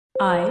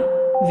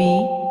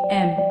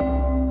IVM.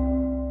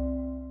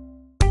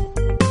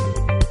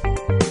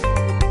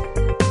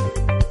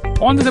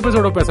 On this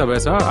episode of Paisa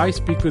Vaisa, I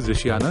speak with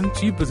Rishi Anand,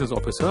 Chief Business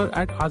Officer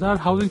at Aadhar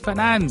Housing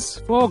Finance.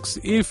 Folks,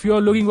 if you're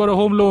looking for a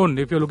home loan,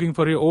 if you're looking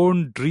for your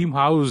own dream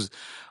house,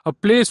 a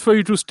place for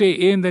you to stay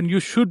in, then you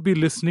should be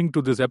listening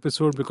to this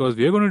episode because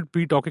we're going to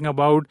be talking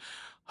about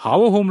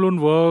how a home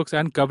loan works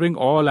and covering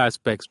all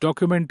aspects,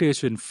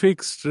 documentation,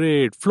 fixed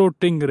rate,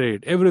 floating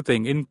rate,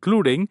 everything,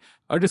 including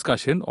a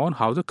discussion on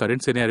how the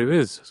current scenario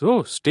is.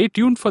 So stay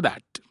tuned for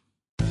that.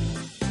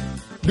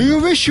 Do you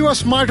wish you were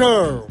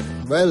smarter?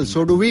 Well,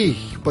 so do we.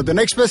 But the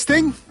next best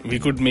thing? We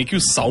could make you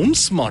sound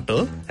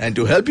smarter. And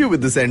to help you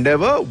with this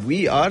endeavor,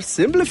 we are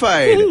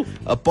Simplified, Woo-hoo.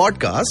 a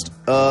podcast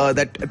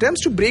that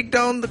attempts to break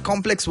down the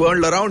complex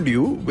world around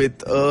you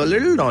with a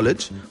little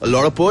knowledge, a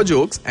lot of poor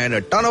jokes, and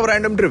a ton of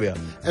random trivia.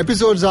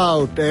 Episodes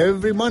out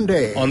every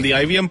Monday. On the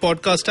IVM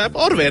podcast app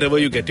or wherever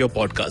you get your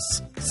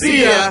podcasts.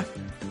 See ya!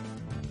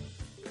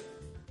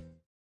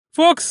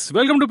 Folks,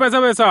 welcome to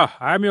Paisa Vaisa.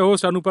 I'm your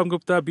host Anupam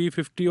Gupta,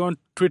 B50 on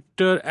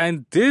Twitter,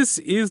 and this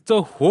is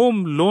the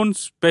home loan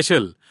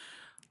special.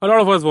 A lot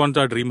of us want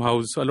our dream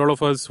house. A lot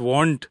of us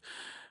want,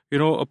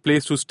 a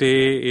place to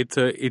stay. It's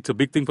a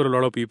big thing for a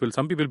lot of people.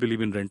 Some people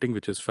believe in renting,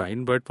 which is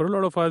fine, but for a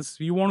lot of us,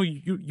 you want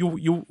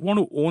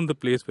to own the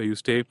place where you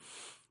stay.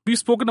 We've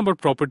spoken about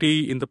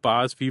property in the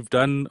past. We've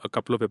done a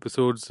couple of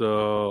episodes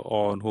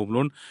on home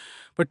loan,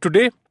 but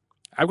today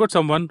I've got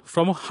someone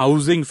from a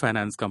housing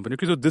finance company.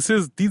 Okay, so these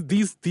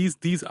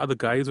are the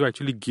guys who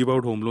actually give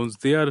out home loans.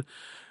 They are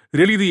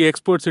really the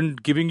experts in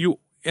giving you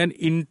an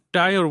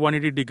entire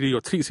 180 degree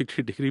or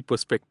 360 degree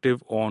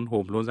perspective on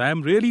home loans. I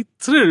am really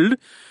thrilled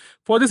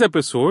for this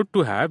episode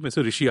to have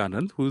Mr. Rishi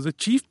Anand, who is the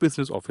Chief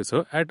Business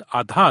Officer at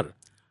Aadhar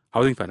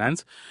Housing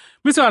Finance.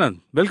 Mr. Anand,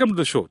 welcome to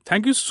the show.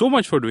 Thank you so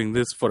much for doing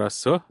this for us,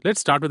 sir.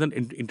 Let's start with an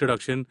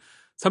introduction.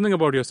 Something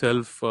about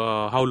yourself,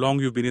 how long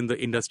you've been in the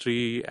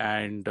industry,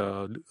 and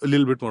a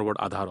little bit more about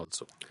Aadhar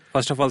also.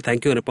 First of all,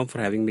 thank you, Anupam, for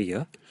having me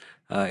here.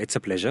 It's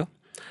a pleasure.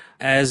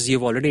 As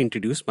you've already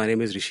introduced, my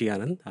name is Rishi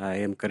Anand. I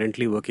am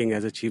currently working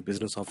as a Chief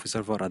Business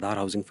Officer for Aadhar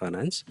Housing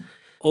Finance.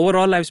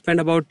 Overall, I've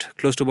spent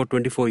close to about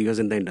 24 years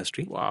in the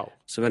industry. Wow.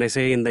 So when I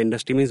say in the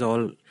industry, means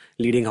all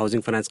leading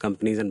housing finance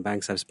companies and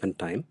banks have spent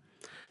time.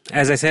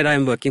 As I said,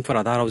 I'm working for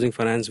Aadhar Housing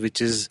Finance, which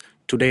is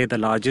today the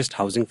largest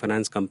housing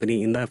finance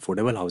company in the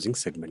affordable housing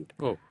segment.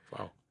 Oh,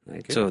 wow. Right?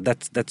 Okay. So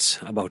that's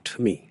about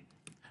me.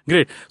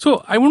 Great.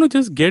 So I want to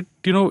just get,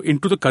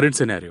 into the current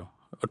scenario.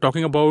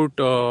 Talking about,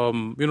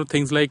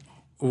 things like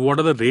what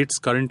are the rates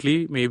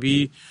currently?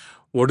 Maybe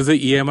what is the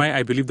EMI?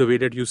 I believe the way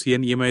that you see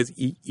an EMI is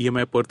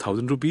EMI per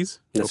 1,000 rupees.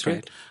 That's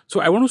right.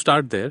 So I want to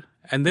start there.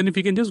 And then if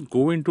we can just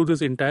go into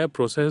this entire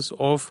process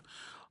of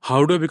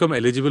how do I become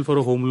eligible for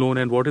a home loan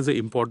and what is the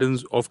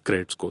importance of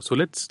credit score? So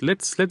let's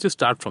just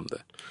start from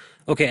there.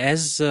 Okay,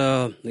 as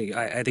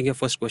I think your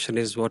first question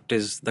is what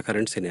is the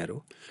current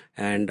scenario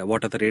and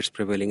what are the rates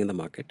prevailing in the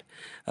market.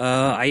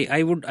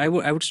 I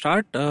would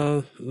start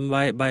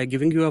by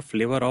giving you a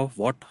flavor of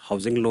what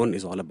housing loan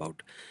is all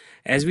about.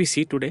 As we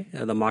see today,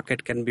 the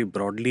market can be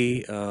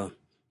broadly,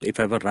 if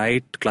ever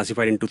right,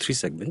 classified into three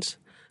segments.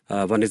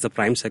 One is the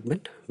prime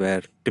segment,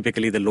 where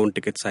typically the loan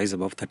ticket size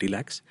above 30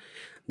 lakhs.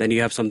 Then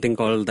you have something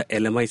called the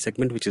LMI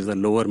segment, which is the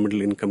lower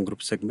middle income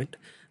group segment,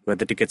 where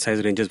the ticket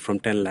size ranges from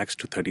 10 lakhs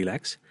to 30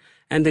 lakhs.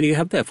 And then you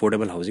have the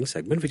affordable housing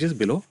segment, which is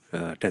below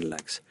 10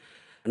 lakhs.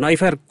 Now,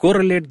 if I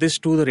correlate this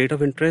to the rate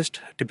of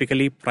interest,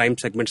 typically prime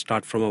segments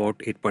start from about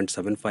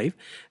 8.75.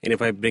 And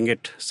if I bring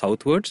it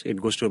southwards, it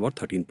goes to about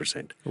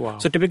 13%. Wow.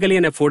 So typically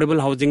an affordable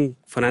housing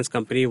finance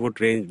company would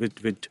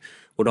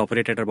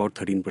operate at about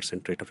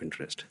 13% rate of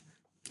interest.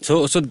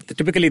 So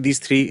typically these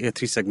three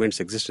segments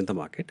exist in the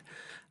market.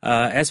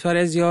 As far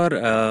as your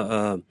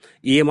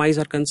EMIs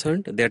are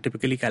concerned, they are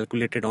typically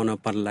calculated on a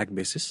per lakh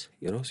basis.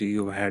 So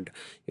you had,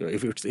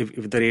 if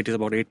the rate is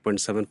about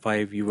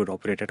 8.75, you would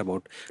operate at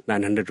about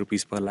 900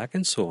 rupees per lakh,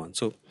 and so on.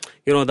 So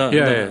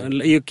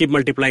you keep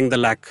multiplying the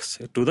lakhs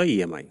to the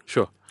EMI.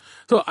 Sure.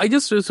 So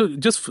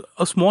just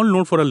a small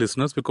note for our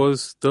listeners,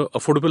 because the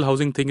affordable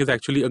housing thing is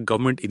actually a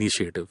government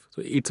initiative.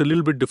 So it's a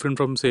little bit different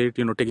from, say,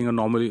 taking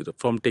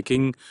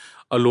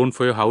a loan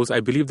for your house. I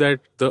believe that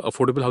the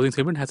affordable housing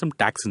segment has some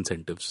tax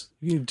incentives.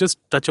 You just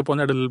touch upon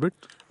that a little bit.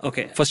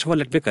 Okay. First of all,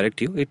 let me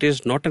correct you. It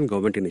is not a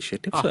government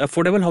initiative. So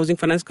affordable housing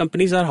finance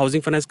companies are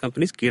housing finance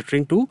companies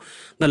catering to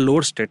the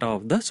lower strata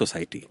of the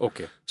society.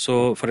 Okay.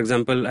 So, for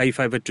example, if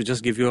I were to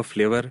just give you a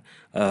flavor,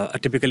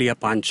 typically a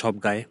pan shop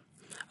guy,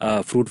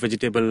 fruit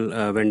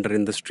vegetable vendor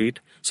in the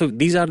street. So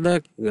these are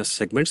the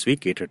segments we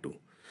cater to.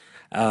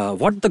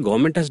 What the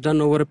government has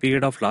done over a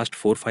period of last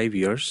 4-5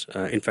 years,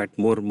 in fact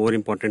more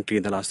importantly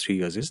in the last 3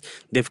 years, is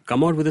they've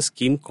come out with a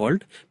scheme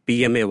called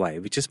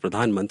PMAY, which is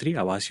Pradhan Mantri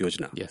Awas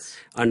Yojana, Yes.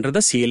 under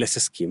the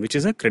CLSS scheme, which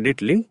is a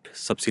credit linked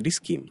subsidy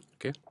scheme.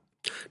 Okay.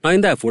 Now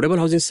in the affordable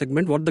housing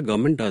segment, what the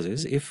government does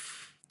is,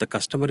 if the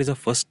customer is a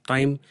first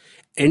time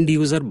end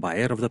user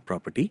buyer of the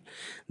property,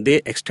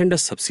 they extend a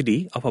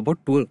subsidy of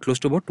close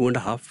to about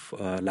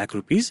 2.5 lakh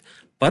rupees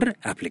per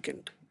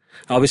applicant.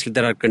 Obviously,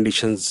 there are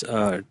conditions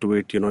to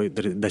it.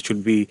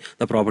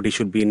 The property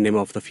should be in name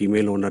of the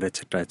female owner,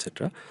 etc.,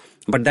 etc.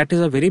 But that is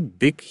a very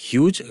big,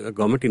 huge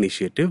government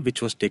initiative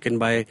which was taken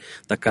by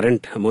the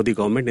current Modi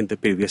government in the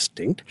previous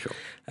stint,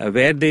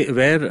 where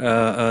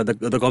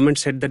the government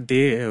said that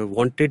they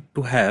wanted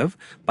to have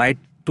by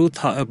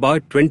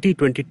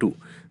 2022.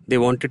 They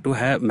wanted to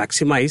have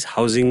maximize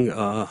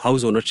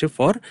house ownership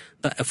for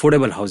the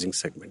affordable housing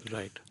segment.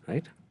 Right.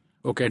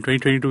 Okay, and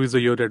 2022 is the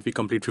year that we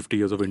complete 50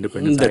 years of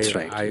independence. That's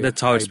right.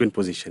 That's how it's been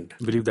positioned.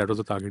 I believe that was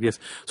the target, yes.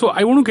 So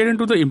I want to get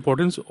into the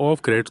importance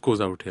of credit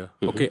scores out here.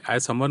 Okay,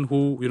 as someone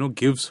who,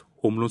 gives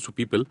home loans to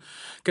people,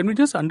 can we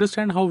just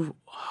understand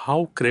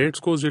how credit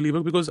scores really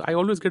work? Because I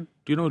always get,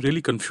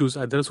 really confused.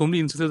 There are so many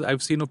instances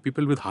I've seen of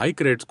people with high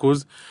credit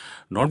scores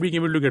not being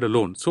able to get a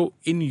loan. So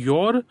in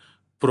your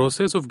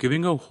process of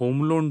giving a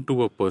home loan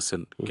to a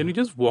person, can you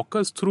just walk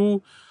us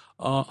through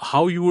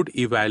how you would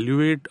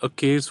evaluate a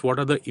case, what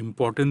are the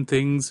important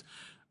things,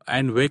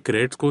 and where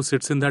credit score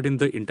sits in that in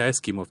the entire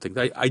scheme of things?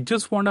 I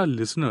just want our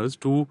listeners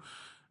to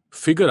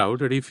figure out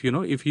that if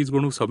he's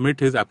going to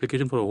submit his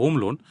application for a home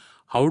loan,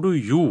 how do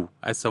you,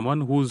 as someone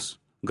who's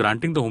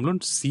granting the home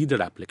loan, see that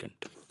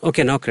applicant?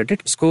 Okay, now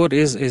credit score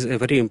is a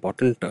very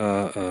important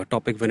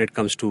topic when it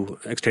comes to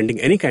extending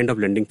any kind of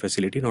lending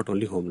facility, not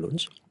only home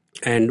loans.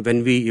 And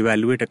when we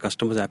evaluate a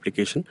customer's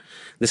application,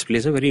 this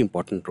plays a very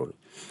important role.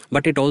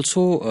 But it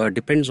also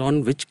depends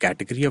on which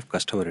category of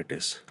customer it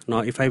is. Now,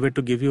 if I were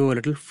to give you a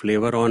little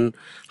flavor on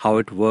how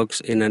it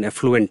works in an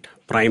affluent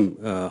prime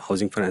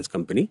housing finance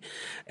company,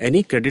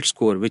 any credit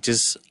score which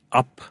is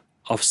up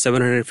of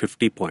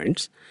 750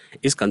 points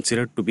is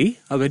considered to be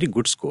a very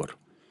good score.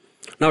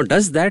 Now,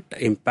 does that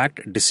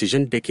impact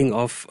decision taking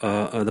of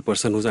the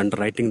person who's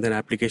underwriting their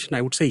application?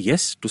 I would say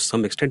yes, to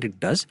some extent it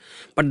does,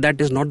 but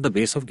that is not the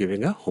base of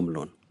giving a home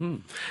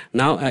loan.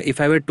 Now, if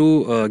I were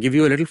to give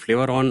you a little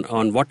flavor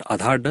on what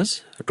Aadhaar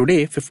does,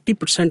 today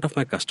 50% of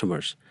my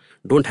customers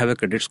don't have a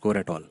credit score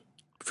at all.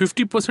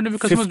 50% of your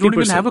customers don't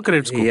even have a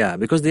credit score? Yeah,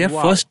 because they are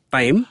first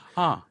time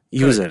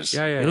users.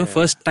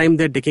 First time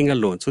they're taking a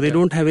loan, so they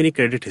don't have any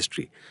credit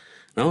history.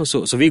 Now,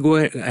 so we go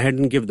ahead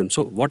and give them.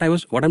 So what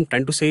I'm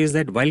trying to say is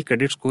that while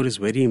credit score is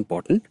very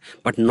important,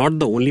 but not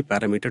the only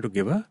parameter to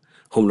give a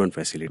home loan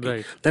facility.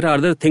 Right. There are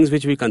other things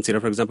which we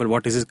consider. For example,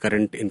 what is his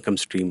current income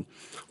stream?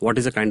 What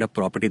is the kind of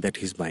property that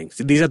he's buying?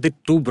 So these are the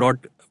two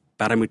broad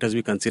parameters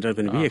we consider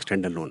when we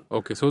extend a loan.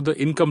 Okay, so the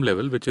income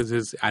level, which is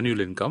his annual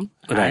income,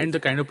 and the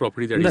kind of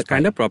property that he's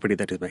buying. Property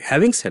that is buying.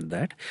 Having said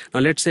that, now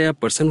let's say a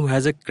person who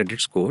has a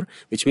credit score,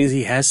 which means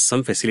he has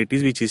some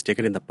facilities which he's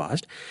taken in the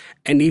past,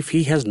 and if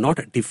he has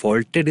not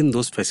defaulted in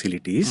those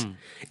facilities,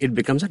 it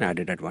becomes an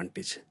added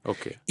advantage.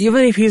 Okay.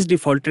 Even if he's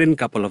defaulted in a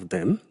couple of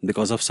them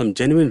because of some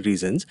genuine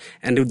reasons,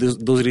 and if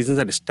those reasons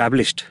are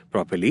established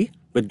properly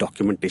with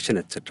documentation,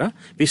 etc.,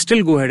 we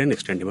still go ahead and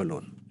extend him a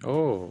loan.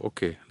 Oh,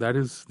 okay. That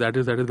is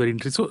very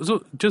interesting.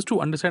 So just to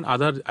understand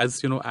Aadhaar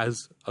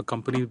as a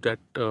company that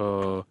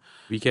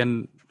we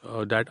can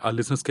that our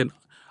listeners can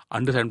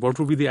understand, what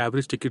would be the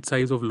average ticket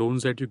size of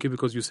loans that you give?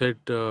 Because you said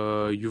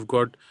you've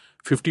got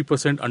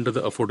 50% under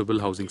the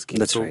affordable housing scheme.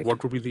 That's right.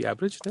 What would be the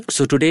average there?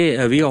 So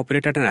today we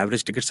operate at an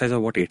average ticket size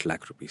of about 8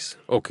 lakh rupees.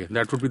 Okay,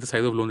 that would be the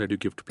size of loan that you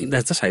give to people.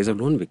 That's the size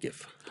of loan we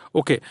give.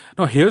 Okay.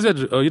 Now here's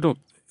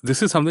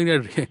this is something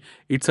that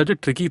it's such a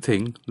tricky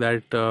thing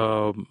that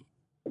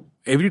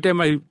every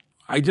time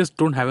I just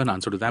don't have an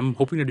answer to that. I'm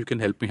hoping that you can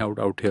help me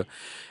out here.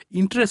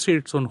 Interest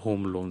rates on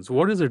home loans.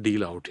 What is the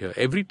deal out here?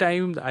 Every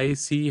time I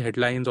see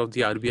headlines of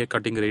the RBI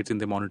cutting rates in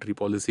their monetary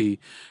policy,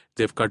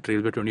 they've cut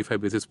rates by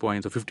 25 basis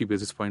points or 50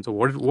 basis points or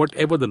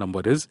whatever the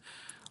number is.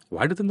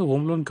 Why doesn't the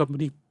home loan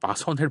company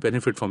pass on that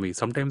benefit for me?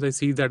 Sometimes I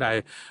see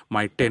that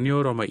my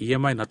tenure or my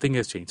EMI, nothing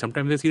has changed.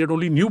 Sometimes I see that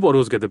only new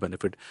borrowers get the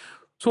benefit.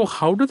 So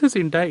how does this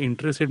entire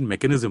interest rate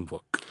mechanism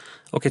work?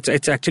 Okay,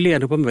 it's actually,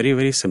 Anupam, very,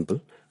 very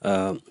simple.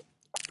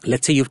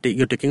 Let's say you're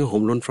taking a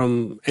home loan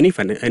from any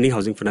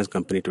housing finance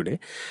company today.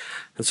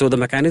 So the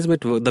mechanism,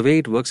 the way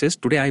it works is,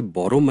 today I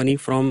borrow money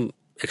from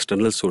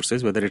external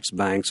sources, whether it's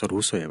banks or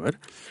whosoever,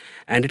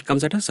 and it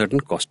comes at a certain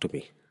cost to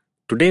me.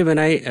 Today, when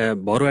I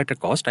borrow at a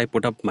cost, I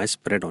put up my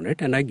spread on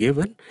it and I give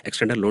an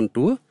extended loan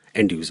to an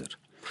end user.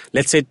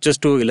 Let's say,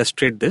 just to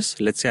illustrate this,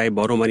 let's say I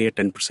borrow money at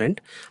 10%,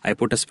 I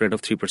put a spread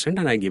of 3%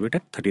 and I give it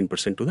at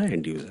 13% to the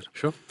end user.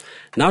 Sure.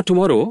 Now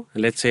tomorrow,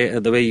 let's say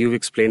the way you've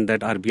explained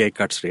that RBI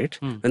cuts rate,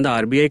 when the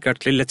RBI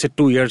cuts rate, let's say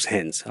 2 years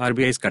hence,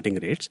 RBI is cutting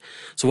rates.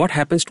 So what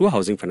happens to a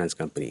housing finance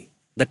company?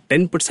 The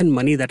 10%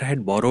 money that I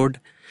had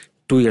borrowed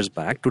 2 years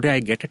back, today I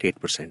get at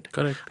 8%.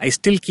 Correct. I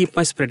still keep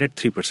my spread at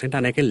 3%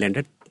 and I can lend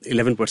at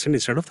 11%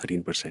 instead of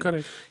 13%.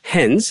 Correct.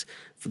 Hence,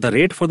 the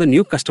rate for the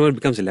new customer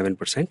becomes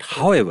 11%.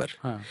 However,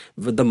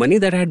 with the money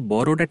that I had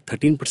borrowed at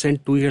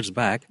 13% 2 years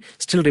back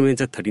still remains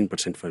at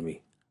 13% for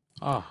me.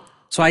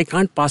 So I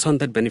can't pass on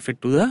that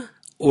benefit to the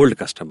old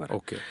customer.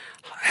 Okay.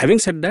 Having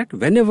said that,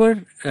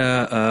 whenever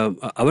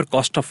our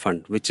cost of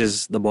fund, which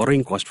is the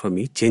borrowing cost for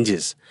me,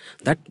 changes,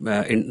 that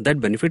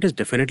benefit is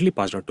definitely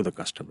passed on to the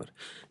customer.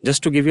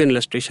 Just to give you an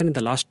illustration, in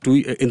the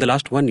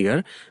last 1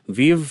 year,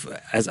 we've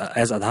as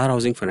Aadhar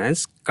Housing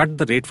Finance cut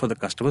the rate for the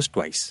customers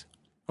twice.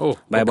 Oh,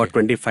 by okay. about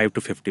 25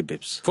 to 50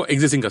 bips. For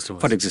existing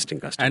customers. For existing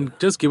customers. And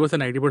just give us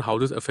an idea about how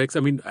this affects. I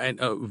mean, and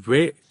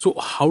so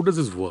how does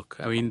this work?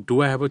 I mean,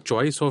 do I have a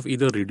choice of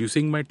either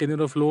reducing my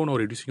tenure of loan or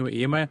reducing my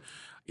EMI?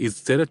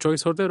 Is there a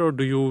choice out there, or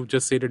do you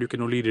just say that you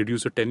can only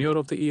reduce the tenure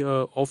of the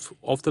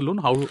of the loan?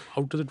 How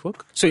does it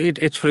work? So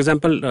it's, for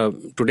example,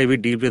 today we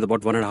deal with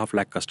about 1.5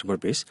 lakh customer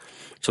base.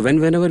 So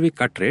whenever we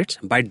cut rates,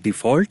 by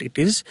default it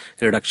is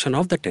reduction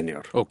of the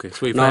tenure. Okay.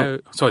 So if now,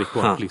 go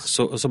on, please.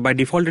 So by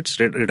default it's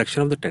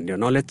reduction of the tenure.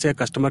 Now let's say a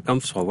customer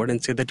comes forward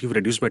and say that you've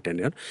reduced my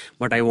tenure,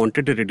 but I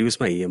wanted to reduce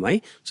my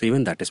EMI. So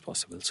even that is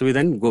possible. So we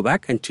then go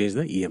back and change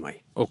the EMI.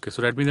 Okay.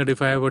 So that means that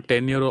if I have a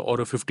 10-year or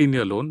a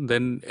 15-year loan,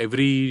 then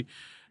every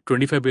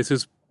 25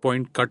 basis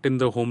point cut in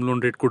the home loan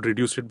rate could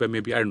reduce it by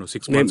maybe, I don't know,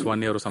 6 months,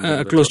 1 year or something.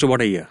 Like close to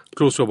about a year.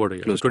 Close to about a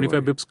year. So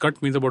 25 bips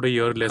cut means about a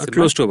year less.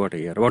 Close to about a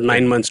year. About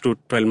 9 months to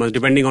 12 months,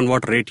 depending on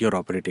what rate you're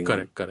operating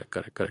on. Correct.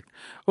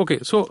 Okay.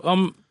 So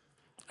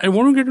I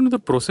want to get into the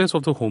process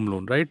of the home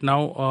loan right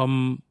now.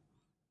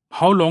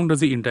 How long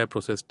does the entire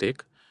process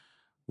take?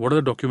 What are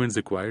the documents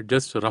required,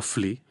 just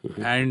roughly?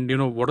 Mm-hmm.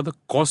 And, what are the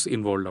costs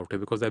involved out here?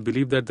 Because I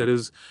believe that there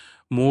is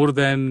more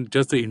than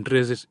just the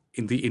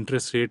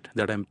interest rate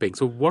that I'm paying.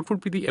 So what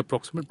would be the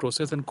approximate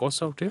process and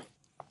costs out here?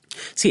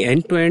 See,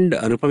 end to end,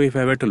 Anupam, if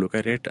I were to look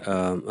at it,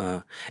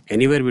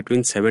 anywhere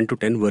between 7 to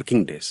 10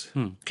 working days,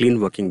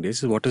 clean working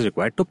days is what is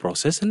required to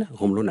process a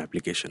home loan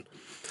application.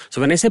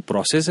 So when I say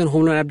process and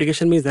home loan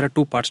application, means there are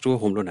two parts to a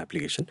home loan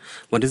application.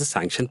 One is the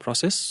sanction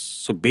process.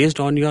 So based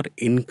on your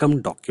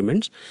income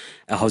documents,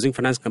 a housing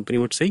finance company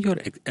would say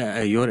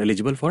you're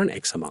eligible for an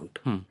X amount.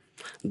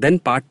 Then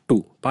part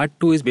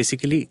two is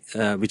basically,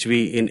 which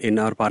we in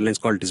our parlance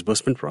call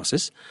disbursement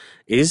process,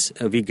 is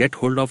we get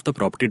hold of the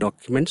property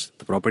documents,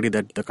 the property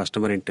that the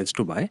customer intends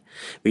to buy.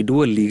 We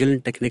do a legal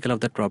and technical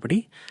of that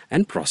property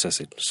and process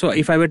it. So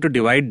if I were to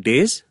divide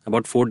days,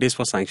 about 4 days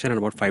for sanction and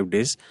about 5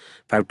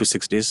 to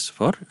 6 days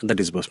for the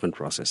disbursement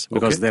process,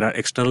 because there are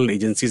external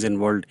agencies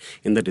involved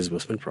in the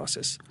disbursement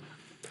process.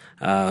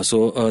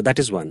 So that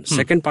is one.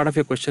 Second part of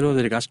your question was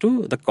with regards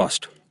to the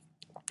cost.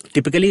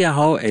 Typically,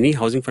 how any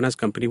housing finance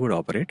company would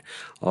operate,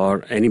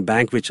 or any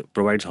bank which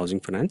provides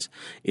housing finance,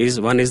 is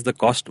the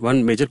cost.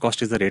 One major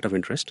cost is the rate of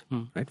interest,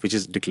 right, which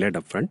is declared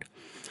upfront.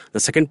 The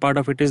second part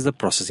of it is the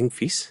processing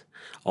fees,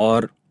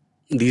 or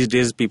these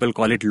days people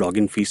call it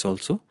login fees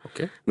also,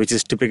 which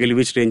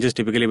ranges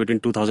typically between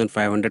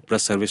 2,500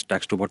 plus service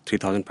tax to about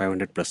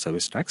 3,500 plus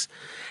service tax.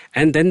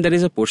 And then there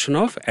is a portion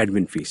of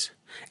admin fees.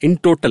 In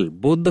total,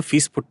 both the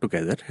fees put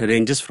together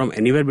ranges from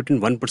anywhere between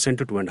 1%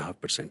 to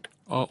 2.5%.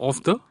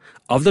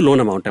 Of the loan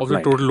amount applied. Of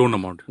the total loan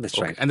amount. That's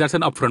right. And that's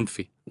an upfront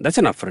fee. That's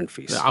an upfront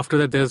fee. After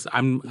that, there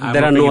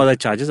are no other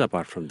charges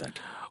apart from that.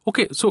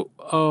 Okay, so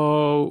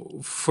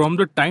from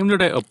the time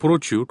that I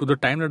approach you to the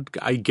time that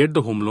I get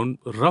the home loan,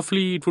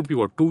 roughly it would be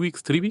what, 2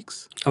 weeks, 3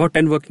 weeks? About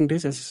 10 working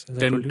days. As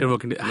 10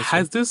 working days.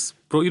 Has this,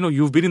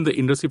 you've been in the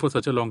industry for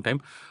such a long time.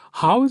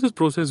 How has this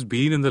process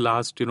been in the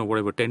last, 10,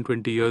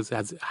 20 years?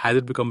 Has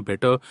it become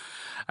better?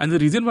 And the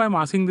reason why I'm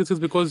asking this is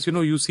because,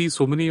 you see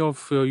so many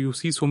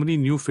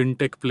new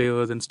fintech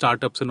players and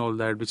startups and all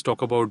that, which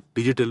talk about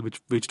digital,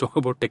 which talk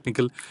about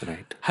technical.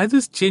 Right. Has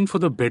this changed for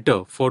the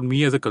better for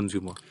me as a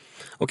consumer?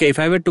 Okay, if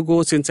I were to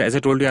go, since as I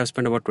told you, I've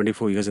spent about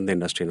 24 years in the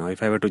industry now.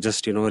 If I were to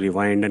just,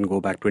 rewind and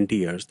go back 20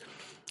 years,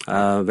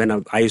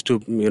 when I used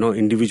to,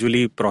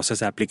 individually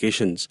process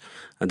applications,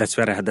 that's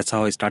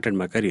how I started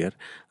my career.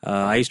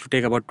 I used to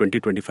take about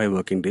 20-25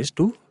 working days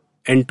to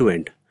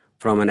end,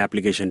 from an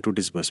application to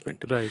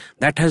disbursement. Right.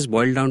 That has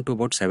boiled down to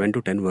about 7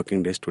 to 10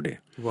 working days today.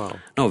 Wow.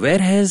 Now, where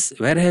has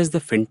the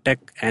fintech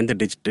and the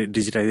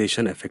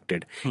digitization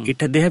affected?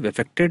 They have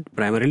affected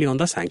primarily on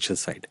the sanction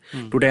side.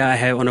 Today, I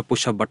have on a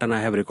push-up button,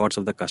 I have records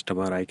of the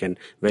customer. I can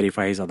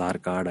verify his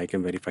Aadhaar card. I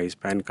can verify his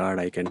PAN card.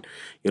 I can,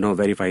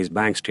 verify his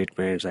bank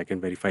statements. I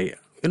can verify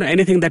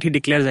anything that he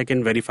declares, I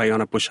can verify on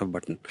a push-up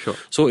button. Sure.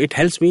 So it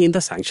helps me in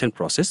the sanction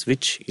process,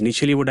 which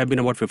initially would have been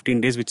about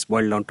 15 days, which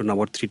boiled down to now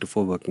about 3 to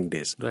 4 working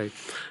days. Right.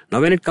 Now,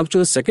 when it comes to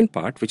the second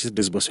part, which is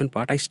disbursement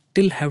part, I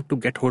still have to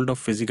get hold of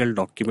physical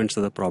documents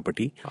of the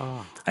property.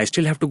 I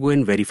still have to go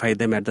and verify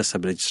them at the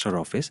sub-registrar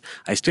office.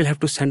 I still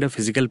have to send a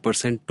physical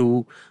person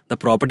to the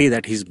property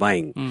that he's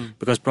buying,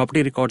 because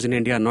property records in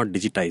India are not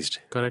digitized.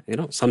 Correct.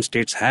 Some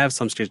states have,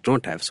 some states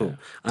don't have. So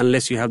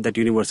unless you have that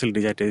universal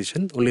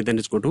digitization, only then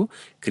it's going to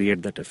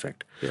create that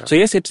effect. Yeah. So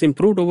yes, it's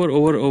improved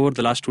over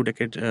the last 2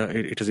 decades.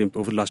 It has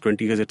over the last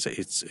 20 years.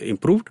 It's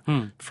improved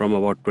from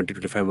about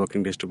 20-25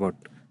 working days to about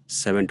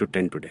 7 to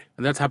 10 today.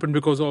 And that's happened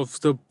because of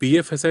the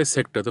BFSI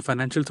sector, the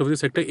financial services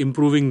sector,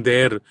 improving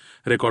their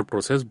record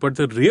process. But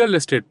the real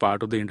estate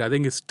part of the entire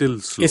thing is still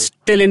slow. It's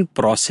still in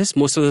process.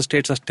 Most of the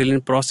states are still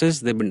in process.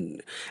 They've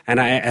been, and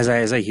as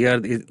I hear,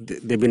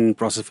 they've been in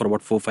process for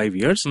about 4-5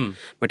 years.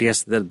 But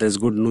yes, there's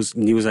good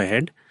news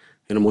ahead.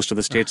 Most of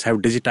the states have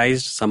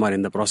digitized. Some are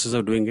in the process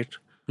of doing it.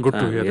 Good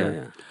to hear that.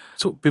 Yeah.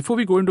 So before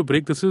we go into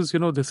break, this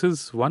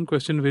is one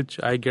question which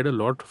I get a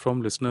lot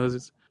from listeners.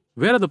 Is,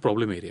 where are the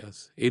problem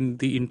areas in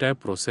the entire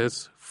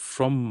process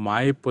from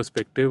my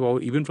perspective,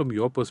 or even from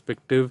your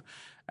perspective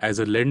as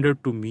a lender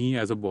to me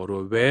as a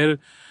borrower, where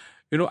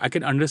I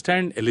can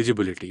understand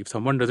eligibility. If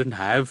someone doesn't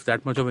have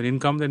that much of an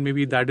income, then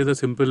maybe that is a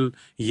simple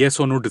yes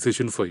or no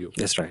decision for you.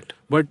 That's right.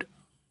 But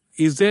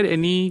is there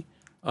any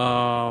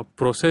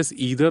process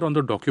either on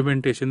the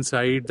documentation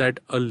side that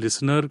a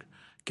listener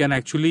can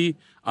actually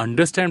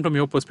understand from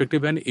your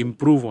perspective and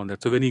improve on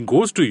that? So when he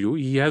goes to you,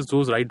 he has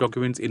those right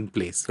documents in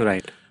place.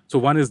 Right. So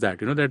one is that,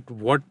 that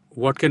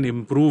what can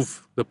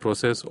improve the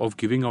process of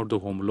giving out the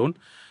home loan.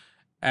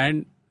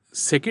 And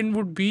second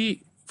would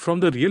be, from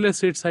the real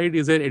estate side,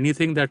 is there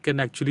anything that can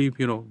actually,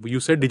 you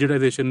said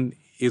digitization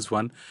is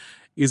one.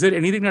 Is there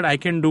anything that I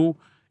can do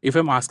if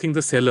I'm asking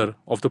the seller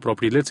of the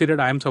property? Let's say that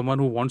I am someone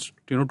who wants,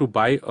 to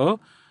buy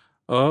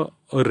a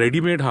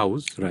ready-made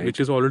house, right,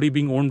 which is already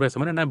being owned by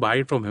someone, and I buy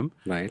it from him.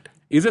 Right.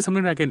 Is there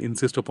something that I can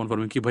insist upon for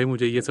him? Ki bhai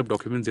mujhe ye sab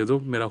documents de do,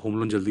 mera home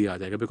loan jaldi aa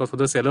jayega. Because for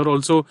the seller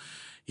also,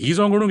 he's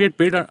not going to get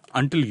paid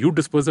until you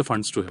disperse the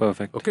funds to him.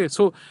 Perfect. Okay,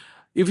 so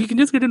if we can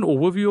just get an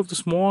overview of the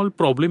small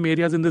problem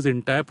areas in this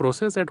entire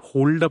process that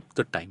hold up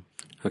the time.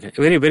 Okay,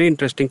 very, very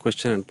interesting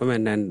question,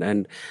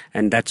 Anupam,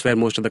 and that's where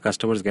most of the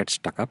customers get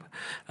stuck up.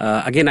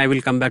 Again, I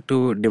will come back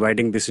to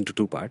dividing this into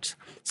two parts.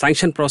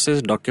 Sanction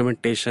process,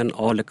 documentation,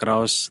 all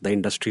across the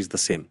industry is the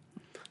same.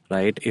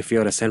 Right? If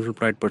you're a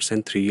self-employed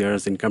person, 3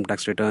 years, income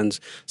tax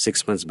returns,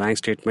 6 months bank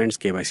statements,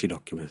 KYC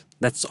documents.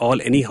 That's all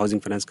any housing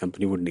finance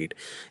company would need.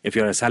 If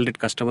you're a salaried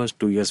customer,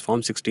 2 years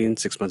Form 16,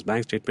 6 months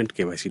bank statement,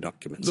 KYC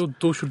documents. So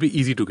those should be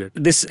easy to get.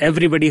 This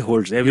everybody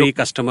holds. Every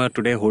customer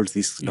today holds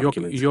these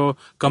documents. Your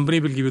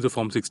company will give you the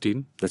Form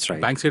 16. That's right.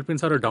 Bank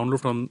statements are a download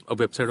from a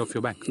website of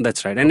your bank.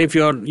 That's right. And if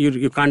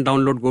you can't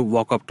download, go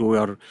walk up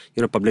to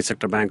your public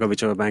sector bank or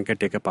whichever bank and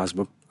take a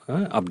passbook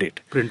update.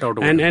 Print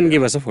out and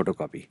give us a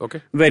photocopy.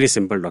 Okay. Very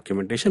simple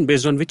documentation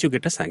based on which you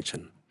get a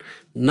sanction.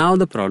 Now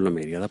the problem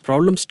area. The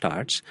problem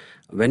starts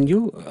when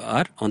you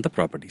are on the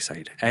property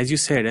side. As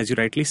you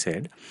rightly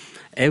said,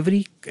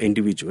 every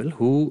individual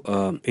who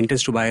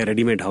intends to buy a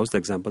ready-made house, the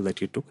example that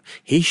you took,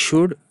 he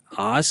should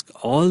ask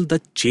all the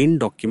chain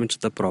documents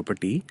of the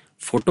property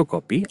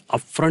photocopy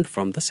upfront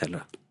from the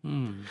seller.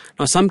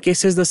 Now, some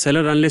cases the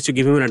seller, unless you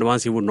give him an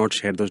advance, he would not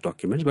share those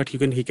documents, but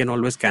he can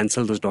always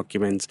cancel those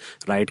documents,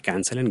 write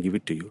cancel and give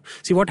it to you.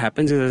 See, what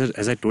happens is,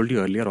 as I told you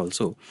earlier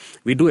also,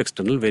 we do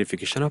external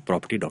verification of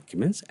property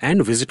documents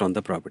and visit on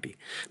the property.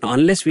 Now,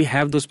 unless we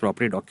have those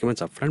property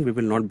documents upfront, we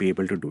will not be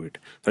able to do it.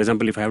 For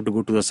example, if I have to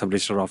go to the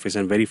sub-registrar office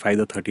and verify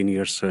the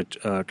 13-year search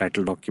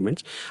title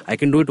documents, I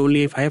can do it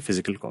only if I have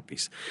physical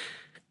copies.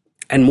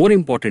 And more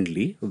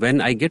importantly,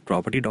 when I get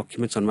property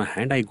documents on my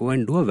hand, I go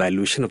and do a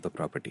valuation of the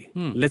property.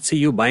 Let's say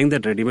you're buying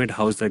that ready-made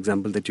house, the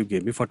example that you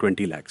gave me, for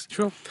 20 lakhs.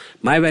 Sure.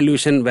 My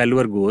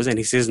valuer goes and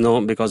he says, no,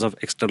 because of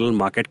external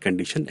market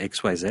condition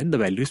XYZ, the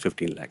value is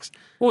 15 lakhs.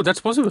 Oh, that's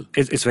possible.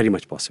 It's very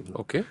much possible.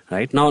 Okay.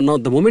 Right? Now,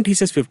 the moment he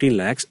says 15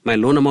 lakhs, my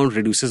loan amount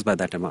reduces by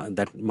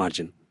that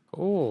margin.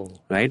 Oh.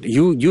 Right?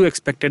 You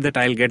expected that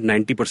I'll get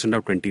 90%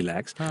 of 20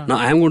 lakhs. Now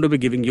I am going to be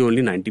giving you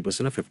only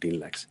 90% of 15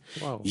 lakhs.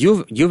 Wow.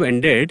 You've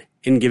ended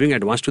in giving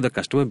advance to the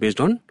customer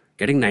based on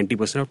getting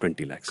 90% of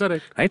 20 lakhs.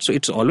 Correct. Right? So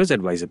it's always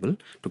advisable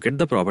to get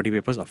the property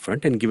papers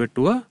upfront and give it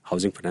to a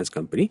housing finance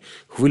company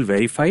who will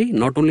verify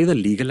not only the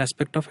legal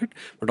aspect of it,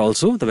 but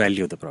also the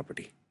value of the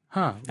property.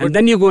 And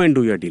then you go and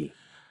do your deal.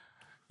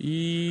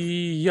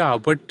 Yeah,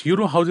 but you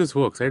know how this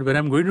works, right? When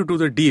I'm going to do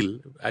the deal,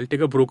 I'll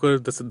take a broker,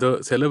 the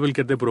seller will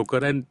get the broker,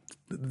 and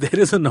there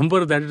is a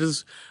number that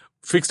is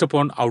fixed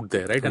upon out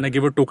there, right? And I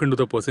give a token to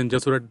the person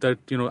just so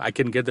that I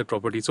can get that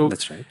property. So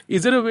that's right.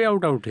 Is there a way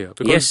out here?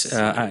 Because yes,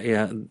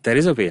 there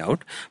is a way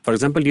out. For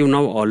example, you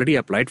now already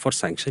applied for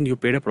sanction. You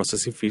paid a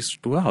processing fees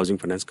to a housing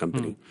finance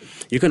company.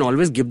 You can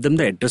always give them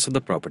the address of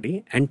the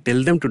property and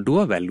tell them to do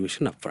a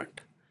valuation upfront.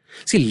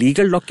 See,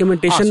 legal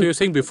documentation. So you're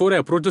saying before I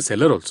approach the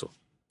seller also?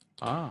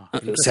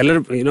 Seller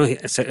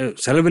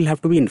will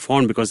have to be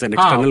informed because an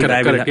external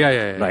guy will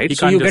right.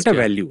 So you get a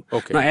value.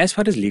 Okay. Now, as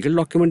far as legal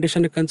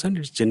documentation is concerned,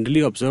 it's generally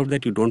observed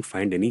that you don't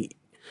find any.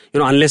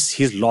 Unless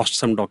he's lost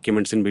some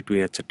documents in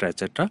between,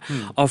 etc.,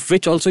 of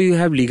which also you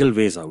have legal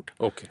ways out.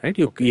 Okay. Right?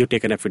 You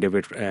take an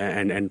affidavit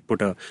and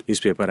put a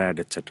newspaper ad,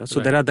 etc.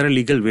 So there are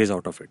legal ways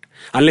out of it.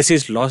 Unless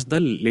he's lost the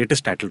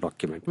latest title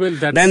document. Well,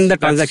 then the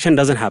transaction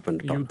doesn't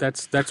happen at all.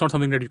 That's not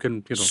something that you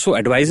can, So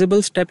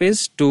advisable step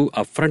is to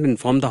upfront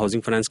inform the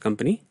housing finance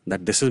company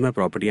that this is my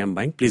property I'm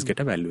buying. Please get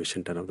a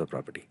valuation done of the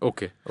property.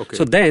 Okay.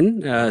 So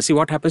then, see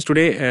what happens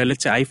today.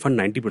 Let's say I fund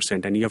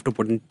 90% and you have to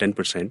put in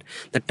 10%.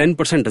 That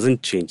 10%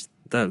 doesn't change.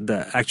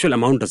 the actual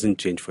amount doesn't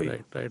change for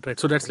you. Right.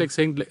 So that's like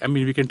saying, I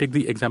mean, we can take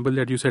the example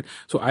that you said.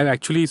 So I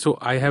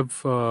have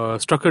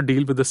struck a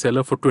deal with the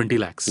seller for 20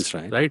 lakhs. That's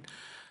right. Right.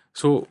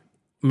 So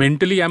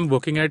mentally, I'm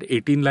working at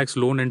 18 lakhs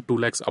loan and 2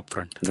 lakhs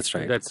upfront. That's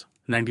right. That's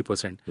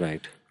 90%.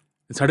 Right.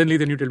 And suddenly,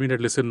 then you tell me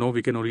that, listen, no,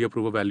 we can only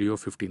approve a value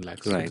of 15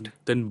 lakhs. Right.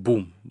 Then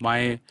boom,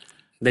 my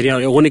Then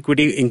your own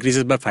equity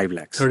increases by 5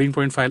 lakhs.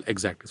 13.5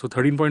 exactly. So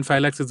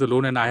 13.5 lakhs is the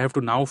loan, and I have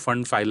to now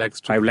fund 5 lakhs.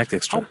 5 lakhs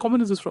extra. How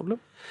common is this problem?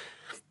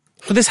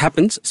 So this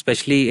happens,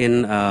 especially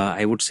in,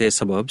 I would say,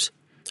 suburbs.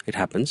 It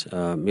happens.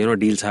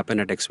 Deals happen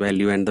at X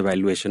value and the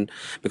valuation.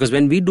 Because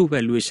when we do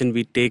valuation,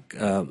 we take,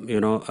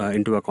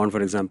 into account,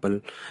 for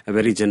example, a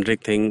very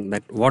generic thing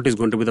that what is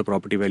going to be the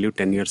property value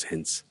 10 years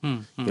hence?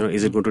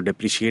 Is it going to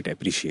depreciate,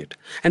 appreciate?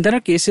 And there are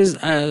cases,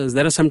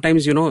 there are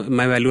sometimes,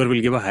 my valuer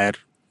will give a higher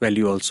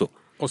value also.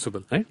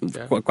 Possible. Right?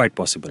 Yeah. Quite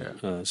possible.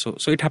 Yeah. So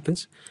it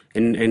happens.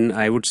 In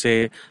I would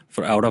say,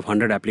 for out of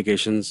 100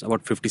 applications,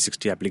 about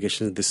 50-60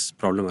 applications, this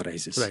problem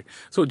arises. Right.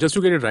 So just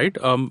to get it right,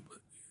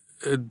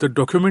 the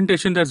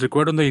documentation that's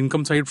required on the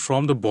income side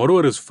from the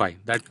borrower is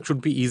fine. That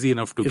should be easy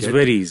enough to get. It's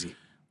very easy.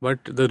 But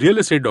the real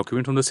estate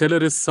document from the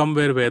seller is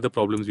somewhere where the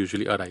problems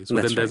usually arise. So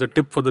then there's a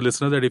tip for the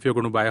listener that if you're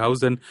going to buy a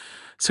house, then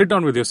sit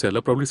down with your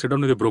seller, probably sit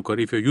down with your broker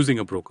if you're using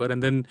a broker,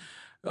 and then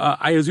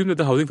I assume that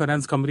the housing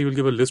finance company will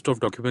give a list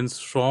of documents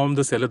from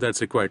the seller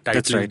that's required.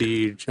 Title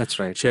deed, That's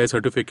right. share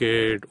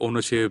certificate,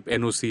 ownership,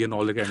 NOC, and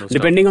all that kind of stuff.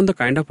 Depending on the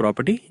kind of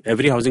property,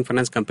 every housing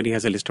finance company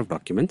has a list of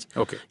documents.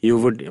 Okay. You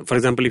would, for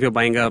example, if you're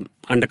buying a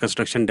under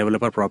construction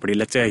developer property,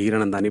 let's say a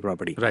Hiranandani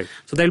property. Right.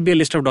 So there'll be a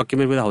list of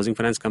documents with a housing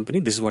finance company.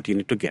 This is what you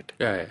need to get.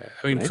 Yeah.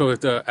 I mean, so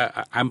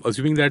I'm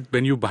assuming that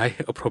when you buy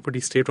a property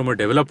straight from a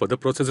developer, the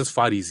process is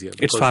far easier.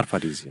 It's far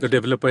easier. The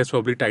developer is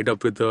probably tied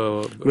up with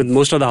With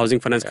most of the housing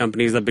finance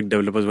companies, the big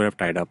developers would have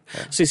tied up.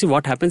 Yeah. So you see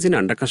what happens in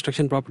under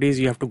construction properties,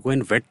 you have to go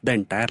and vet the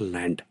entire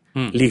land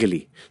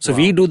legally. So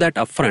we do that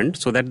upfront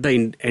so that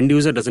the end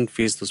user doesn't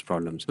face those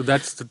problems. So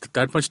that's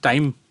that much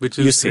time which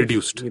is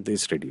reduced. It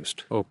is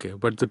reduced. Okay,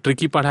 but the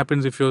tricky part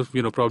happens if you're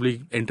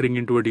probably entering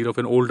into a deal of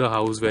an older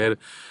house where,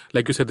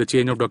 like you said, the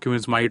change of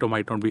documents might or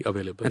might not be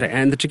available. Right.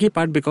 And the tricky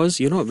part, because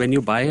when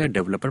you buy a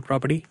developer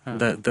property,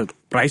 the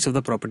price of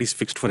the property is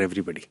fixed for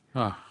everybody.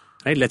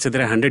 Right? Let's say there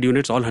are 100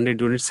 units, all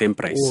 100 units, same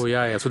price. Oh,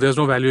 yeah. So there's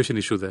no valuation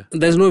issue there.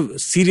 There's no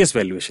serious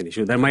valuation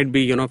issue. There might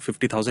be,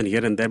 50,000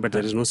 here and there, but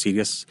there is no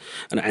serious.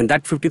 And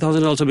that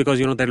 50,000 is also because,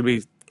 there will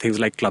be things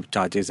like club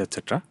charges,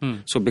 etc.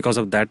 So because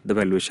of that, the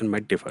valuation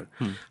might differ.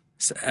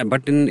 So,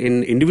 but in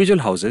individual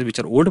houses, which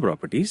are older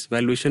properties,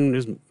 valuation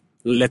is,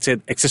 let's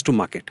say, access to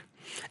market,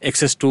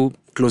 access to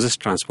closest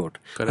transport.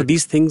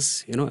 These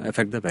things,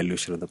 affect the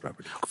valuation of the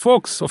property.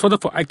 Folks, for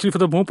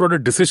the more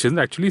product decisions,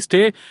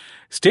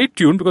 stay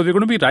tuned, because we're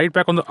going to be right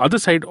back on the other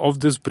side of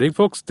this break,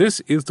 folks. This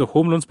is the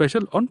Home Loan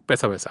Special on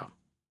Paisa.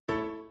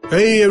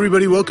 Hey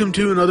everybody, welcome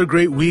to another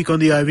great week on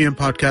the IVM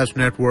Podcast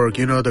Network.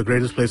 The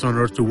greatest place on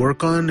earth to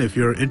work on. If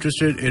you're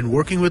interested in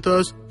working with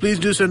us, please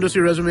do send us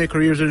your resume,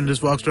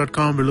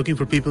 careers@indusvox.com. We're looking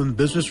for people in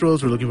business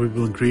roles. We're looking for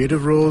people in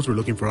creative roles. We're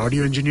looking for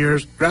audio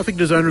engineers, graphic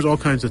designers, all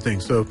kinds of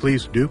things. So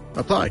please do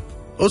apply.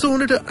 Also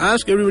wanted to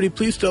ask everybody,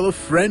 please tell a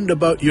friend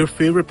about your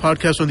favorite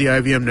podcast on the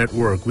IVM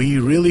network. We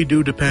really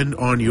do depend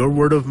on your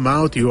word of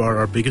mouth. You are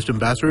our biggest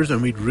ambassadors,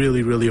 and we'd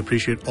really, really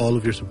appreciate all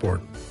of your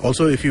support.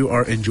 Also, if you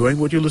are enjoying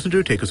what you listen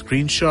to, take a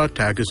screenshot,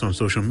 tag us on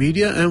social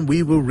media, and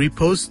we will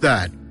repost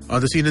that.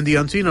 On The Scene and the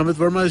Unseen, Amit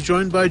Verma is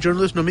joined by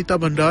journalist Namita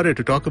Bhandare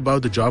to talk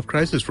about the job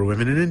crisis for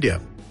women in India.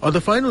 On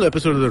the final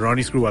episode of the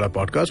Ronnie Screwwala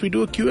podcast, we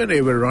do a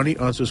Q&A where Ronnie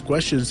answers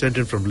questions sent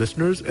in from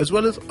listeners as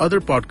well as other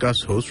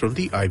podcast hosts from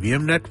the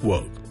IVM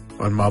network.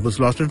 On Marbles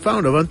Lost and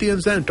Found, Avanti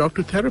and Zen talk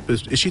to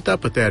therapist Ishita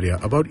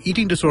Pateria about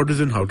eating disorders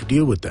and how to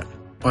deal with them.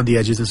 On the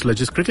Edges and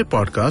Sledges cricket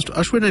podcast,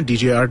 Ashwin and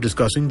DJ are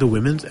discussing the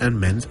women's and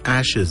men's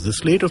Ashes, the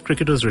slate of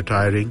cricketers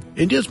retiring,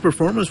 India's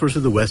performance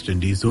versus the West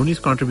Indies, Dhoni's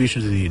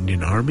contribution to the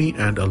Indian Army,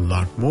 and a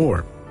lot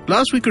more.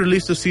 Last week we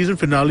released the season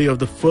finale of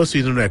the first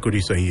season of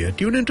Equity Sahi Hai.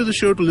 Tune into the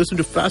show to listen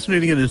to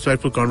fascinating and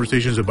insightful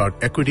conversations about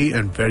equity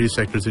and various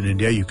sectors in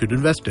India you could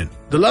invest in.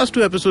 The last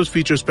two episodes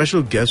feature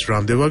special guest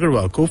Ramdev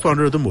Agarwal,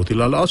 co-founder of the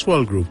Motilal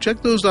Oswal Group.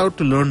 Check those out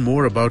to learn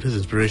more about his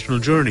inspirational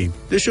journey.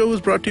 This show was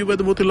brought to you by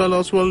the Motilal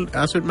Oswal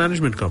Asset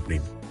Management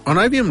Company. On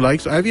IVM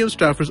Likes, IVM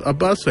staffers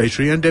Abbas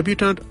Saitri and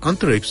debutant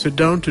Antariksh sit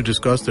down to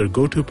discuss their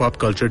go-to pop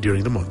culture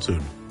during the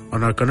monsoon.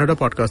 On our Kannada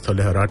podcast Thale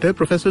Harate,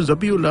 Professor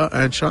Zabiullah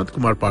and Shant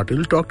Kumar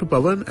Patil talk to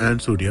Pavan and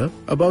Surya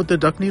about the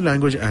Dakni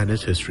language and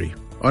its history.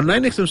 On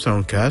 9XM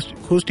Soundcast,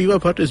 host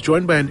Eva Bhatt is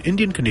joined by an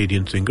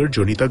Indian-Canadian singer,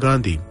 Jonita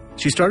Gandhi.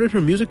 She started her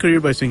music career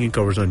by singing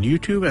covers on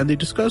YouTube, and they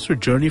discuss her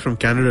journey from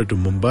Canada to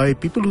Mumbai,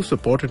 people who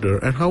supported her,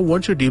 and how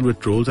one should deal with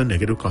trolls and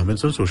negative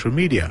comments on social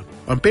media.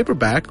 On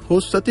Paperback,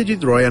 hosts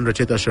Satyajit Roy and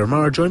Rachita Sharma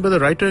are joined by the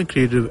writer and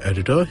creative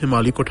editor,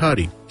 Himali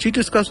Kothari. She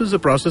discusses the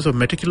process of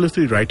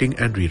meticulously writing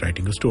and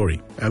rewriting a story.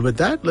 And with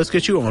that, let's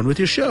get you on with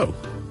your show.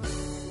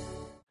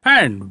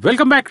 And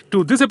welcome back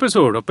to this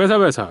episode of Paisa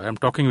Vaisa. I'm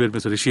talking with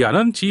Mr. Rishi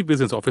Anand, Chief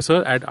Business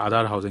Officer at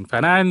Aadhar Housing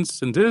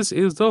Finance. And this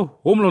is the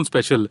home loan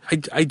special.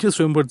 I just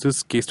remembered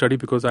this case study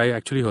because I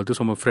actually heard this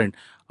from a friend.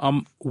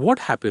 What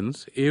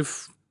happens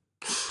if,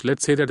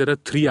 let's say that there are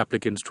 3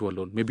 applicants to a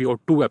loan, maybe or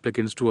 2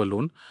 applicants to a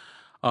loan?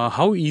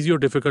 How easy or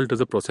difficult does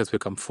the process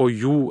become for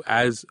you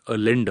as a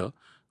lender?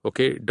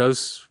 Okay,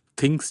 does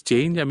things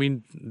change? I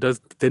mean, do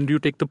you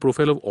take the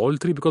profile of all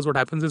 3? Because what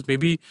happens is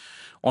maybe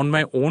on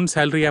my own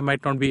salary, I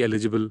might not be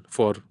eligible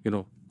for,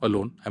 a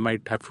loan. I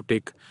might have to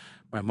take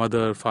my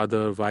mother,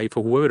 father, wife,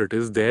 or whoever it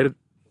is, their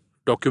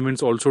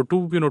documents also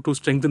to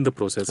strengthen the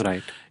process.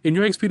 Right. In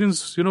your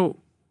experience,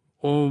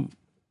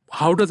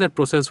 how does that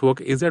process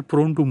work? Is that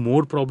prone to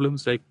more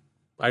problems? Like,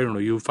 I don't know,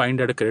 you find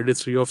that a credit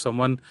history of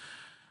someone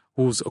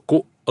who's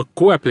a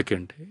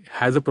co-applicant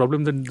has a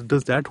problem, then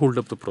does that hold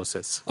up the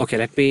process? Okay,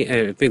 let me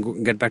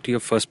get back to your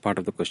first part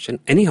of the question.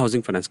 Any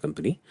housing finance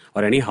company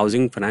or any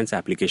housing finance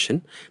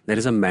application, there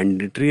is a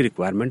mandatory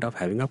requirement of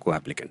having a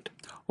co-applicant.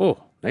 Oh,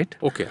 right.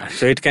 Okay.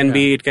 So it can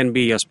be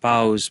your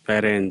spouse,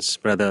 parents,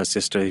 brother,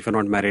 sister. If you're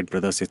not married,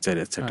 brother, sister,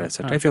 etc.,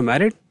 etc. If you're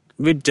married,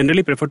 we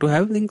generally prefer to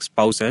have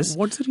spouses.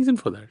 What's the reason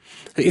for that?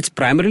 It's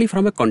primarily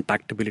from a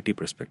contactability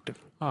perspective.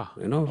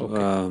 Okay.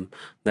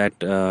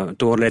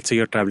 Let's say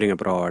you're traveling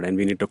abroad and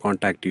we need to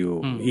contact you,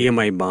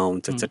 EMI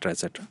bounce, etc.,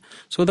 etc.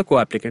 So the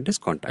co-applicant is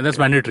contacted. And that's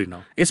mandatory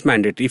now? It's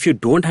mandatory. If you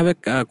don't have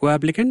a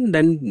co-applicant,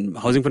 then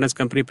housing finance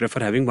company prefer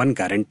having one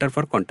guarantor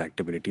for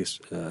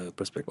contactability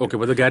perspective. Okay,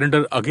 but the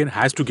guarantor again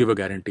has to give a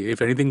guarantee.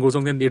 If anything goes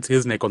wrong, then it's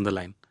his neck on the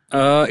line.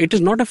 It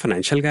is not a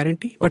financial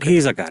guarantee, but he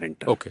is a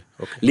guarantor. Okay.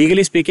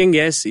 Legally speaking,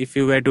 yes, if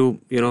you were to,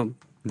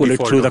 pull Default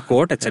it through the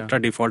court, etc.,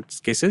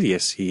 default cases,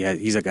 yes,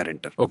 he's a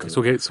guarantor. Okay,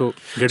 so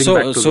getting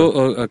back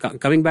to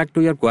coming back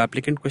to your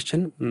co-applicant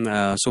question,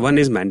 so one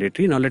is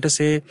mandatory. Now let us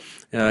say,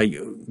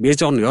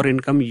 based on your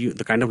income,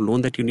 the kind of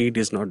loan that you need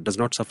does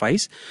not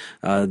suffice.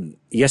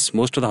 Yes,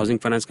 most of the housing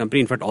finance company,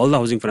 in fact, all the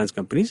housing finance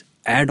companies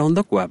add on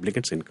the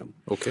co-applicant's income.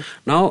 Okay.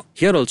 Now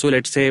here also,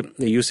 let's say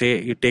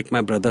you take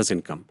my brother's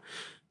income,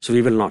 so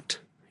we will not.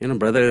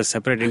 Brother is a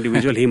separate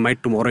individual. He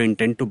might tomorrow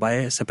intend to buy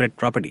a separate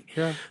property.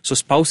 Yeah. So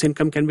spouse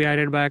income can be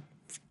added back.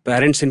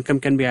 Parents'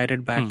 income can be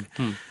added back.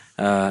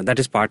 That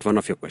is part 1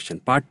 of your question.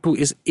 Part 2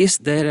 is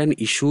there an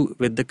issue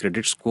with the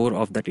credit score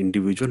of that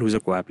individual who is a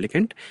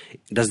co-applicant?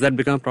 Does that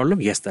become a problem?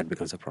 Yes, that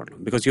becomes a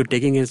problem because you're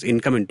taking his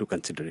income into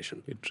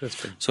consideration.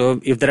 Interesting. So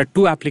if there are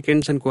 2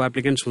 applicants and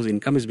co-applicants whose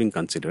income is being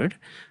considered,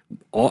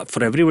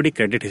 for everybody,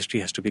 credit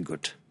history has to be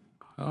good.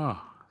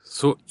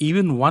 So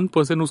even one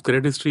person whose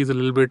credit history is a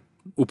little bit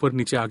ऊपर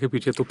नीचे आगे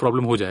पीछे तो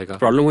problem हो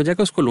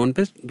जाएगा उसको loan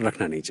पे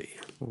रखना नहीं चाहिए.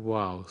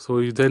 Wow. So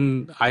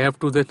then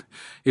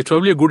it's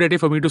probably a good idea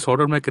for me to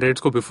sort out my credit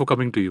score before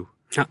coming to you.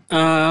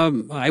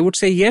 I would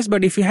say yes,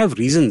 but if you have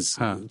reasons,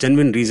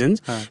 genuine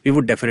reasons, we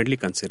would definitely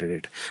consider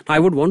it. Now I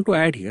would want to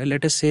add here,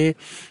 let us say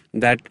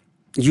that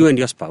you and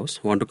your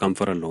spouse want to come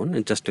for a loan,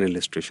 and just an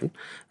illustration,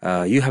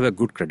 you have a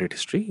good credit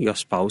history, your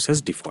spouse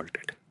has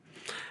defaulted.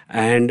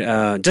 And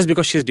just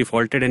because she has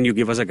defaulted and you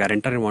give us a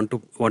guarantor and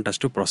want us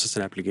to process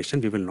an application,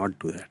 we will not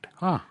do that.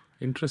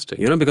 Interesting.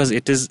 Because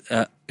it is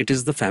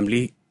the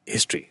family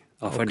history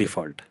of a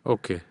default.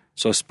 Okay.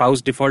 So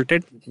spouse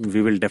defaulted,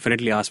 we will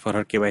definitely ask for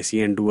her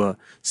KYC and do a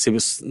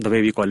CIBIL, the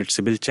way we call it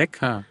CIBIL check.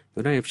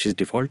 If she's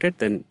defaulted,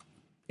 then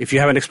if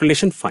you have an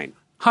explanation, fine.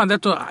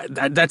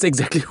 That's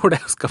exactly what I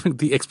was coming,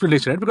 the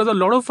explanation, right? Because a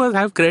lot of us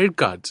have credit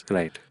cards.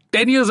 Right.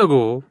 10 years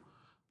ago,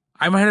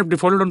 I might have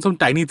defaulted on some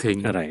tiny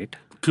thing. Right.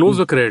 Close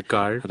the credit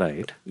card.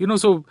 Right.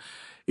 So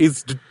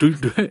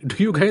do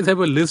you guys have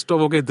a list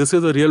of, okay, this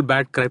is a real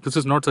bad crime, this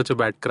is not such a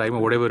bad crime, or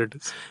whatever it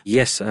is?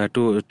 Yes,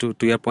 to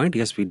your point,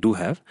 yes, we do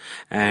have.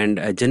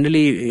 And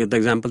generally, the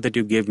example that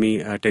you gave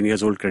me, 10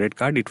 years old credit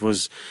card, there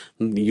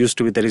used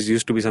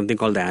to be something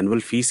called the annual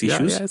fees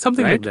issues. Yeah,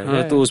 something right? like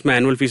that. So usme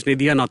annual fees nahi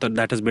diya, now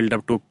that has built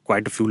up to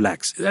quite a few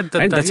lakhs.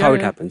 That's how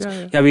it happens.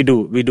 Yeah, we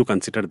do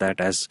consider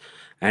that as,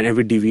 and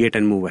we deviate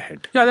and move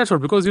ahead. Yeah, that's right.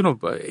 Because,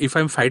 if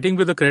I'm fighting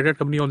with the credit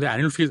company on the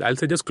annual fees, I'll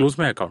say just close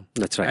my account.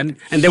 That's right.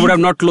 And they would have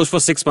not closed for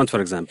 6 months, for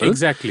example.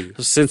 Exactly.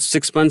 So since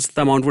 6 months,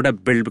 the amount would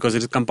have built because it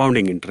is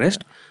compounding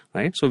interest,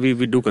 right? So we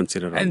do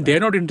consider and they're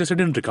not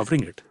interested in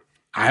recovering it.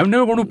 I am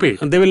never going to pay.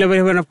 They will never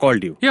even have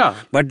called you. Yeah.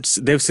 But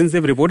since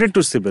they've reported to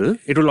CIBIL,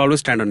 it will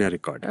always stand on your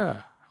record.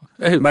 Yeah.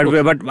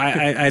 But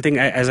I think,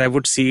 as I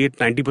would see it,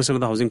 90% of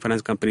the housing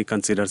finance company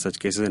consider such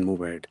cases and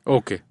move ahead.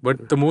 Okay.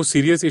 But the most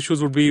serious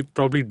issues would be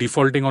probably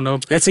defaulting on a...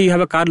 Let's say you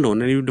have a car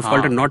loan and you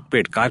defaulted, not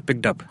paid, car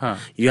picked up.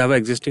 You have an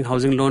existing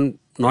housing loan,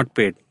 not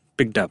paid,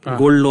 picked up.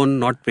 Gold loan,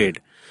 not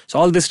paid. So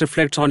all this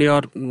reflects on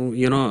your,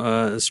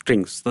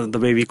 strings, the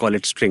way we call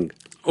it string.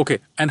 Okay.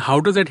 And how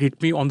does that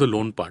hit me on the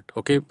loan part?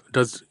 Okay.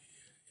 Does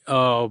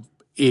my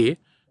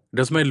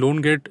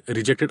loan get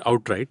rejected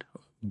outright?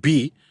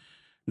 B,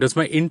 does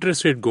my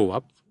interest rate go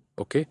up?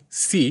 Okay.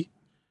 C,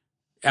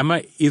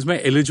 is my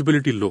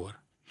eligibility lower?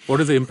 What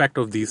is the impact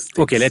of these things?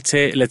 Okay, let's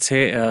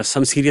say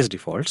some serious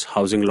defaults,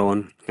 housing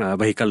loan,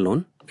 vehicle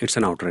loan, it's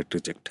an outright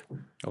reject.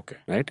 Okay.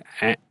 Right?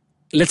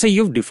 Let's say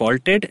you've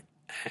defaulted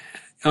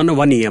on a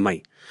one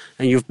EMI.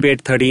 and you've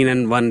paid 13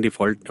 and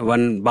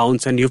one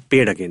bounce and you've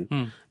paid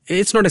again.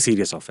 It's not a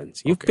serious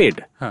offense. You've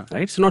paid, right?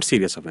 It's not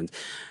serious offense.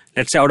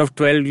 Let's say out of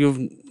 12,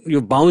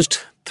 you've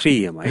bounced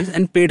 3 EMIs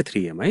and paid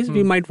 3 EMIs.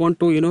 We might want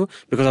to,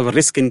 because our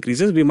risk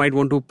increases, we might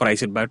want to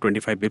price it by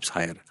 25 bips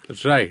higher.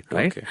 Right.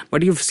 Right. Okay.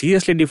 But you've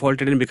seriously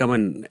defaulted and become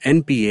an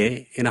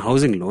NPA in a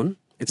housing loan.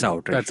 It's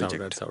outright That's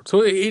reject. out.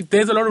 So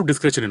there's a lot of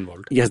discretion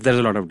involved. Yes, there's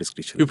a lot of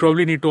discretion. You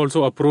probably need to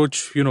also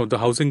approach, the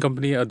housing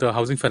company, the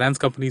housing finance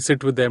company,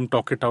 sit with them,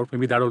 talk it out.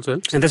 Maybe that also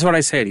helps. And that's what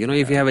I said.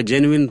 If you have a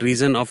genuine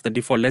reason of the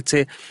default, let's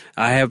say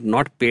I have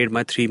not paid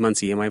my 3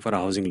 months EMI for a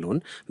housing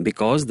loan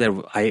because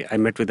I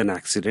met with an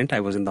accident. I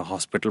was in the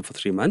hospital for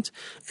 3 months.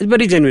 It's a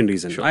very genuine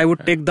reason. Sure. I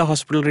would take the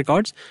hospital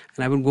records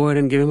and I would go ahead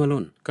and give him a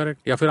loan.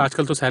 Correct. या फिर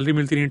आजकल तो salary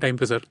मिलती नहीं time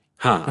पे sir.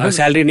 हाँ,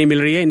 salary नहीं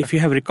मिल रही है, and if you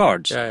have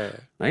records,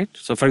 right?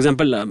 So, for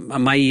example,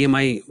 my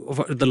EMI,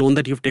 the loan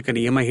that you've taken,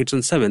 EMI hits on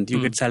 7th, you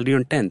get salary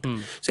on 10th.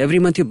 So every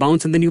month you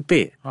bounce and then you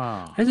pay.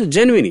 That's a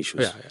genuine issue.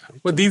 Yeah.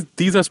 But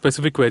these are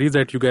specific queries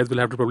that you guys will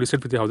have to probably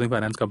sit with the housing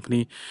finance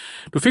company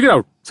to figure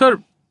out.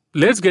 Sir,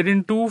 let's get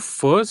into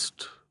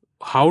first,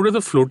 how does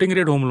a floating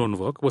rate home loan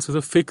work versus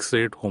a fixed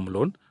rate home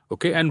loan?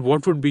 Okay, and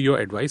what would be your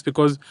advice?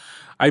 Because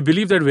I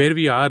believe that where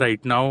we are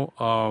right now,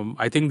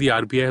 I think the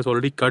RBI has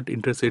already cut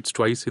interest rates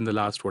twice in the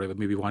last,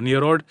 maybe 1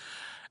 year odd.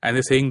 And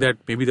they're saying that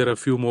maybe there are a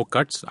few more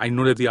cuts. I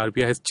know that the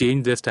RBI has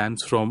changed their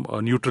stance from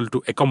neutral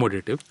to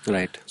accommodative.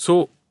 Right.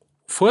 So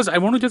first, I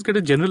want to just get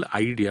a general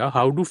idea.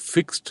 How do a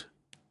fixed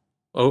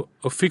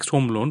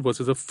home loan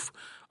versus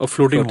a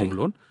floating home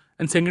loan?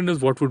 And second is,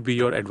 what would be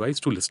your advice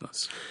to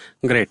listeners?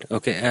 Great.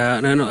 Okay.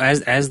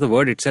 As the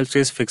word itself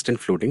says, fixed and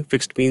floating.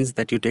 Fixed means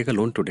that you take a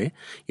loan today,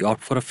 you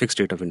opt for a fixed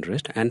rate of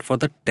interest, and for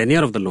the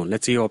tenure of the loan,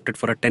 let's say you opted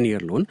for a 10-year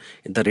loan,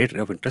 the rate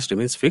of interest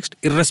remains fixed,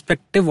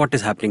 irrespective what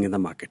is happening in the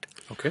market.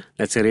 Okay.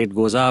 Let's say rate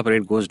goes up,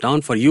 rate goes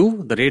down. For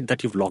you, the rate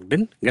that you've locked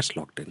in gets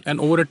locked in. And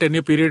over a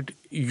 10-year period,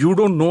 you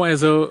don't know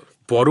as a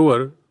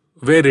borrower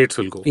where rates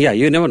will go. Yeah,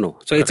 you never know.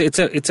 So it's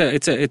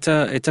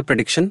a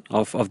prediction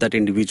of that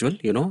individual,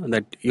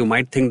 that you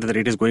might think that the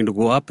rate is going to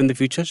go up in the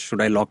future.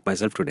 Should I lock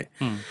myself today?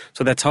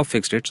 So that's how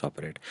fixed rates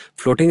operate.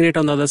 Floating rate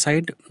on the other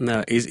side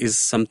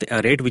is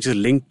a rate which is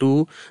linked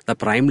to the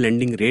prime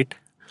lending rate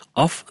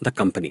of the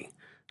company.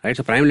 Right,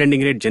 so prime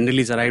lending rate generally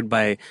is arrived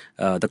by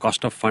the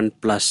cost of fund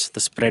plus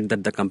the spread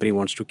that the company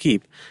wants to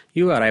keep.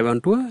 You arrive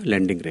onto a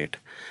lending rate,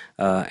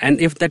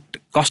 and if that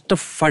cost of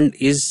fund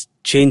is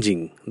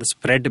changing, the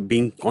spread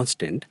being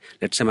constant,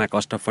 let's say my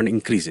cost of fund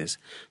increases,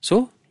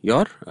 so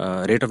your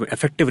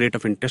effective rate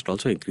of interest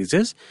also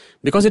increases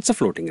because it's a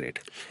floating rate.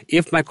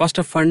 If my cost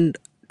of fund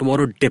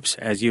tomorrow dips,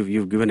 as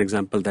you've given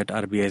example that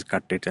RBI has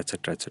cut rates,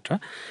 etc.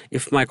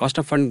 If my cost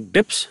of fund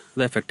dips,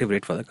 the effective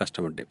rate for the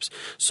customer dips.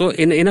 So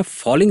in a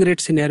falling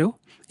rate scenario,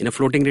 in a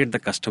floating rate, the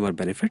customer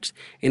benefits.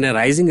 In a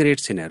rising rate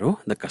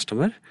scenario, the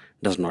customer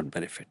does not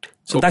benefit.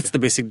 So that's the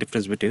basic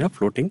difference between a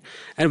floating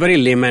and very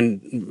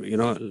layman,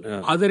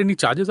 Are there any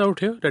charges out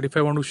here that if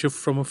I want to shift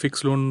from a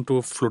fixed loan to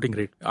a floating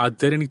rate, are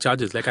there any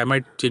charges? Like I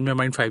might change my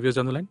mind 5 years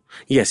down the line?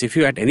 Yes, if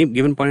you at any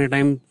given point in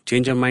time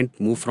change your mind,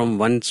 move from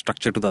one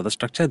structure to the other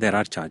structure, there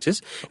are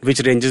charges,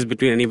 which ranges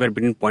anywhere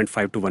between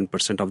 0.5 to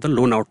 1% of the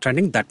loan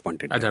outstanding that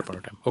point in time. At that point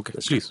in time. Okay,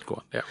 please go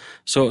on. Yeah.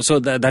 So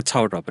that's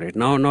how it operates.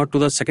 Now to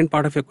the second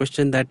part of your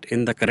question, that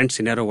in the current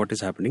scenario, what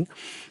is happening?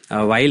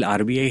 While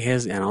RBI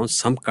has announced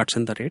some cuts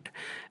in the rate,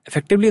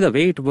 effectively the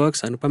way it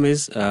works, Anupam,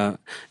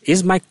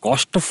 is my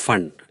cost of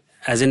fund,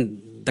 as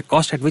in the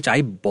cost at which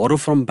I borrow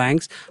from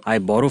banks, I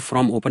borrow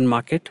from open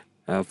market,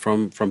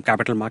 from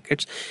capital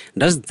markets,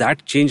 does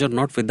that change or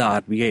not with the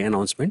RBI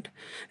announcement?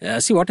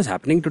 See, what is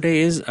happening today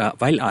is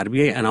while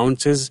RBI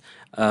announces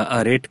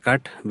a rate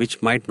cut, which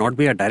might not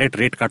be a direct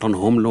rate cut on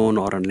home loan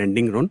or on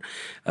lending loan,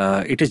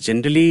 it is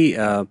generally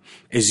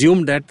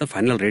assumed that the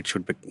final rate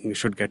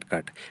should get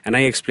cut. And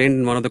I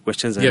explained in one of the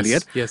questions earlier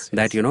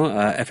that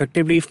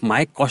effectively if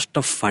my cost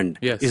of fund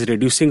is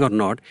reducing or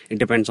not, it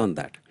depends on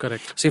that.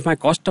 Correct. So if my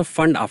cost of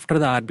fund after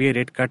the RBI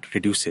rate cut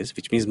reduces,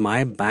 which means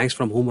my banks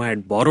from whom I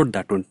had borrowed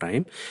that one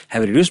time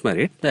have reduced my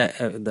rate,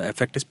 the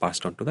effect is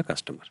passed on to the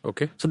customer.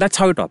 Okay. So that's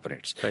how it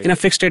operates. Right. In a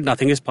fixed rate,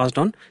 nothing is passed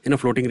on. In a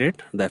floating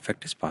rate, the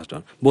effect is passed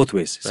on. Both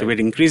ways. Right. So if it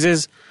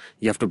increases,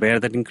 you have to bear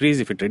that increase.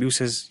 If it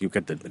reduces, you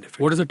get that benefit.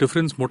 What is the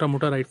difference, mota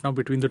right now,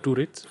 between the two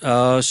rates?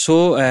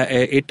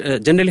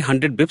 It generally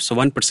 100 bips, so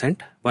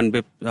 1%.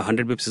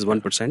 100 bips is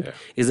 1%,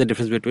 is the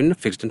difference between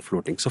fixed and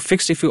floating. So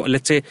fixed, if you,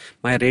 let's say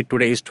my rate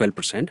today is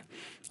 12%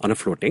 on a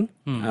floating.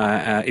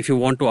 If you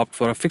want to opt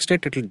for a fixed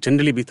rate, it will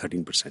generally be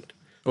 13%.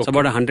 Okay. It's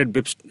about 100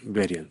 bips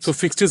variance. So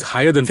fixed is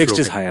higher than fixed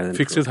floating. Is higher than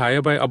fixed floating. Is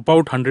higher by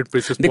about 100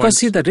 basis points. Because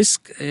see, the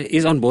risk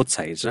is on both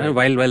sides. Right?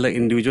 While the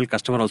individual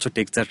customer also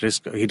takes that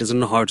risk, he doesn't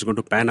know how it's going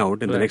to pan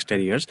out in the next 10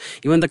 years.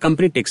 Even the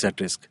company takes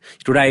that risk.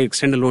 Today I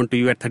extend a loan to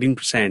you at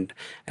 13%,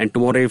 and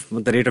tomorrow if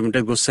the rate of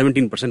interest goes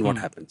 17%, what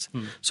happens?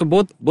 So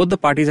both the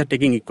parties are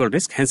taking equal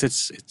risk.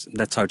 Hence,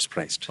 that's how it's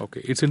priced.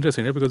 Okay, it's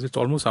interesting because it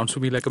almost sounds to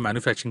me like a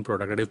manufacturing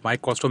product. And if my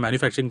cost of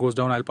manufacturing goes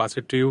down, I'll pass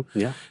it to you.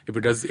 Yeah. If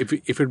it does,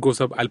 if it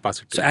goes up, I'll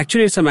pass it to you. So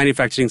actually, it's a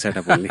manufacturing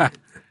setup only.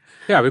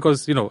 Yeah,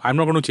 because I'm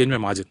not going to change my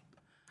margin.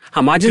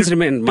 Margins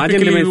remain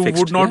Typically, you fixed.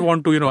 would not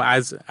want to,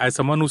 as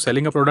someone who's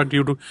selling a product,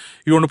 you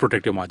want to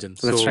protect your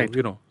margins. That's so,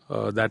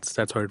 right.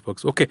 That's how it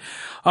works. Okay.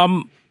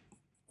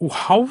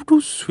 How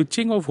do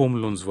switching of home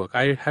loans work?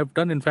 I have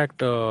done, in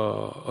fact,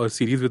 a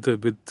series with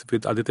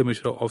Aditya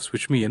Mishra of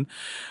Switch Me In,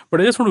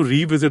 but I just want to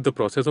revisit the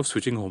process of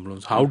switching home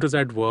loans. How does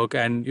that work?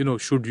 And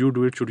should you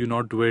do it? Should you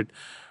not do it?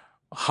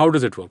 How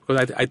does it work?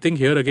 Because I think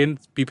here again,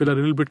 people are a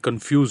little bit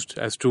confused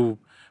as to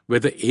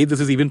whether A, this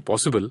is even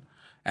possible,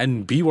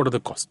 and B, what are the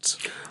costs?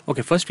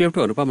 Okay, first we have to,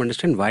 Anupam,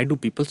 understand why do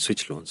people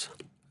switch loans?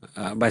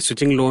 By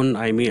switching loan,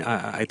 I mean,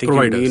 I think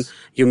Providers.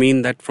 you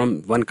mean that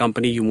from one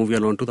company you move your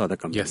loan to the other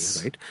company,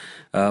 Yes. right?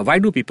 Why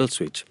do people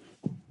switch?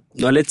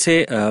 Now, let's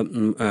say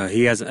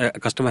a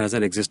customer has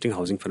an existing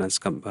housing finance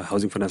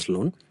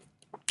loan,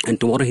 and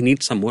tomorrow he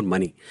needs some more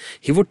money.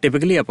 He would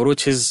typically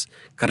approach his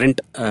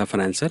current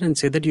financer and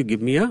say that you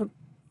give me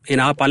in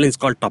our parlance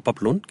called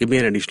top-up loan, give me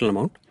an additional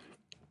amount.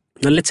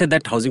 Now, let's say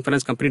that housing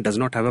finance company does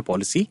not have a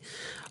policy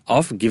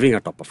of giving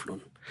a top-up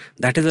loan.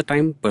 That is the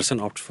time person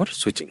opts for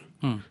switching.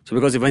 So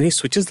because when he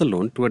switches the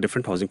loan to a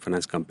different housing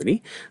finance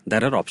company,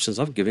 there are options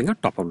of giving a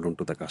top-up loan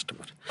to the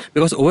customer.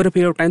 Because over a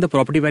period of time, the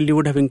property value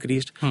would have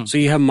increased. So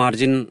you have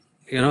margin,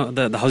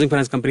 the housing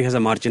finance company has a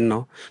margin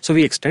now. So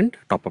we extend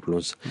top-up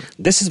loans.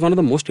 This is one of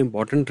the most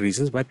important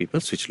reasons why people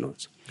switch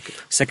loans.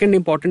 Second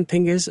important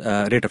thing is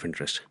rate of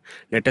interest.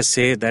 Let us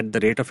say that the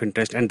rate of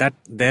interest, and that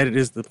there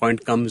is the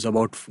point comes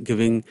about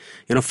giving,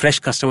 fresh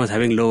customers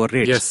having lower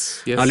rates.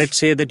 Yes. Now let's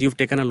say that you've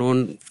taken a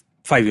loan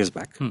 5 years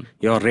back.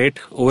 Your rate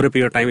over a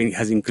period of time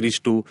has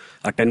increased to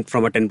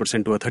from a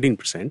 10% to a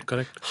 13%.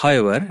 Correct.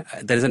 However,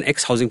 there is an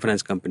ex-housing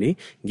finance company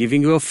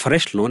giving you a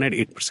fresh loan at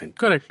 8%.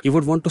 Correct. You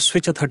would want to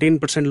switch a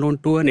 13% loan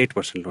to an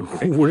 8% loan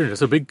today. Who wouldn't?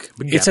 It's a big gap.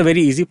 It's a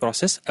very easy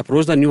process.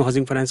 Approach the new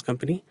housing finance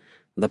company.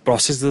 The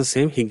process is the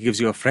same. He gives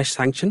you a fresh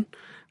sanction.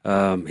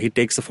 He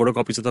takes the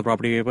photocopies of the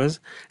property papers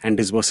and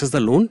disburses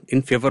the loan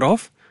in favor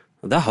of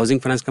the housing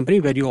finance company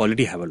where you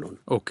already have a loan.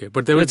 Okay,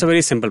 but It's a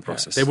very simple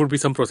process. there would be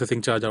some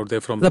processing charge out there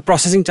from The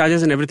processing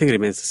charges and everything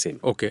remains the same.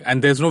 Okay,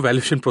 and there's no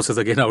valuation process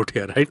again out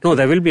here, right? No,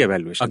 there will be a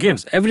valuation. Again?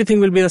 process.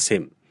 Everything will be the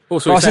same. Oh,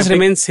 so process I'm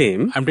remains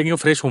same. I'm taking a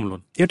fresh home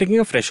loan. You're taking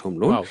a fresh home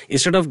loan. Wow.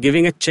 Instead of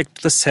giving a check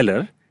to the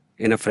seller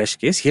in a fresh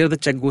case, here the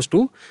check goes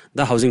to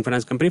the housing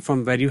finance company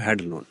from where you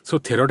had a loan. So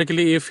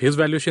theoretically, if his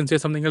valuation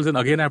says something else, then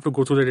again I have to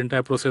go through that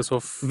entire process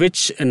of...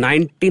 Which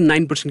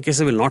 99%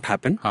 cases will not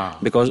happen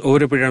because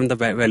over a period of time the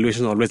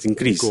valuation always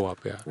increase. Go up,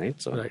 yeah.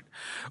 Right. So Right.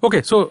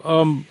 Okay,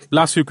 so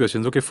last few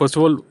questions. Okay, first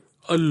of all,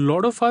 a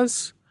lot of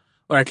us,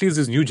 or at least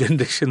this new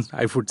generation,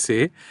 I would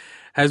say,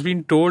 has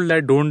been told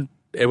that don't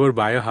ever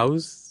buy a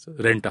house,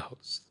 rent a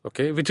house.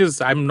 Okay, which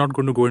is, I'm not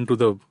going to go into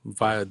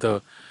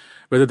the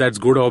whether that's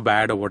good or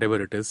bad or whatever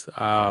it is.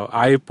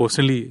 I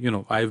personally,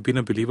 I've been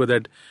a believer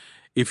that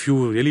if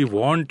you really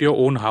want your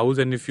own house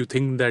and if you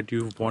think that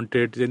you want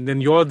it, then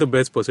you're the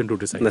best person to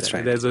decide. That's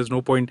that. right. There's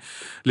no point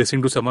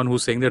listening to someone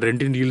who's saying that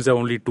renting deals are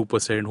only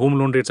 2%, home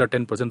loan rates are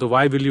 10%. So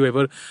why will you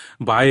ever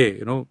buy,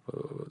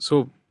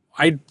 So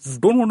I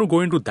don't want to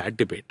go into that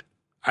debate.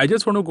 I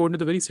just want to go into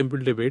the very simple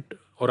debate,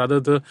 or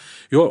rather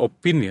your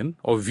opinion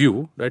or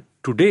view that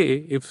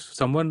today, if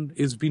someone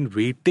is been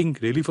waiting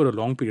really for a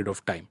long period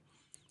of time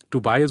to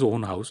buy his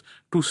own house,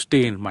 to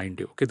stay in, mind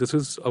you, okay, this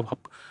is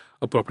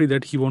a property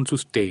that he wants to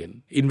stay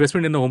in.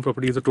 Investment in the home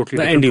property is a totally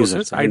different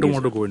process. I don't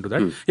want to go into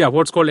that. Yeah,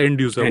 what's called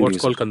end user, what's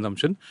called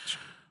consumption.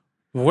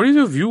 What is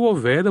your view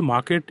of where the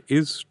market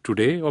is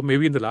today, or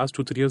maybe in the last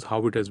 2-3 years,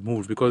 how it has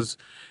moved? Because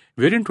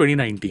we're in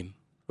 2019,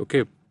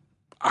 okay?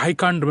 I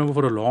can't remember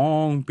for a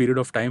long period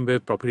of time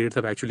where property rates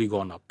have actually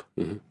gone up,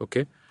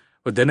 okay?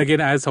 But then again,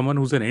 as someone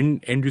who's an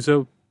end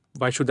user,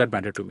 why should that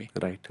matter to me?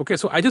 Right. Okay,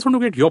 so I just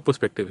want to get your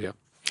perspective here.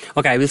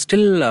 Okay, I will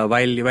still,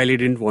 while you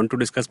didn't want to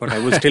discuss, but I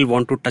will still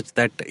want to touch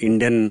that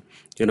Indian,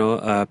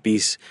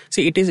 piece.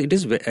 See,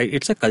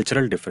 it's a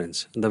cultural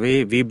difference. The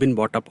way we've been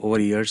brought up over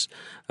years,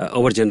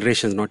 over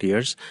generations, not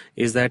years,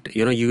 is that,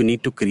 you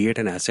need to create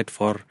an asset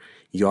for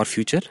your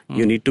future.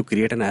 You need to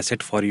create an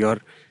asset for your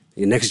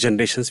next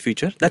generation's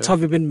future. That's how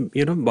we've been,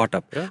 brought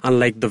up,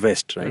 unlike the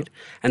West, right?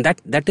 And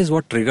that is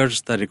what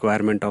triggers the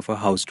requirement of a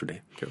house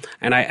today.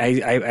 And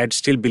I'd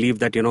still believe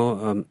that,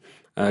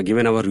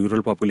 given our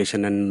rural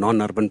population and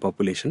non-urban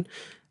population,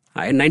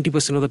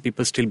 90% of the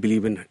people still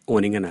believe in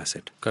owning an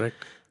asset. Correct.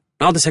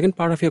 Now, the second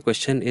part of your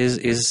question is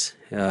it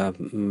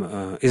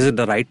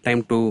the right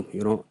time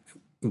to,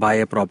 buy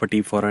a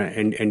property for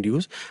an end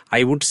use?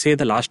 I would say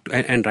the last,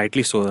 and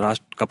rightly so, the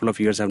last couple of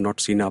years have not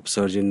seen an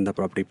upsurge in the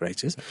property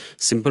prices.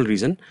 Simple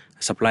reason,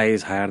 supply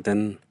is higher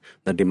than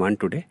the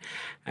demand today.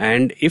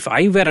 And if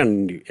I were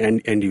an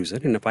end user,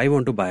 and if I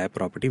want to buy a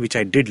property, which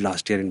I did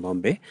last year in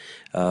Bombay,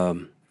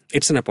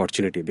 it's an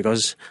opportunity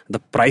because the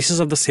prices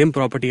of the same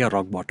property are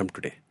rock bottom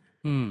today,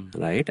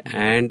 right?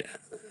 And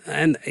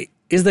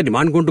is the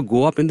demand going to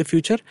go up in the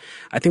future?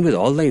 I think with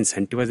all the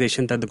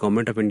incentivization that the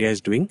government of India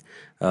is doing,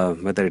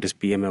 whether it is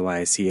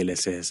PMAY,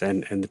 CLSS,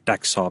 and the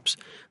tax SOPs,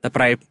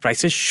 the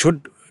prices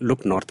should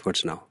look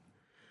northwards now.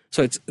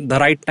 So it's the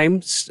right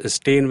time.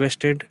 Stay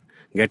invested.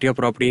 get your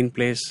property in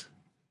place.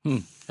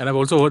 And I've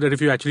also heard that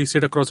if you actually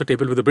sit across the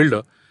table with a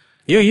builder,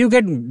 You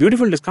get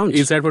beautiful discounts.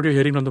 is that what you're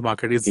hearing from the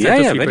market? Is that Yeah,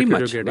 the yeah, feedback very that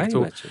much, you're getting?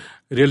 very much.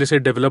 Real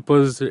estate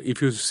developers,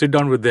 if you sit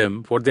down with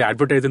them, what they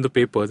advertise in the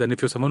papers, and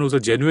if you're someone who's a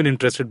genuine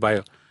interested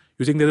buyer,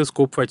 you think there's a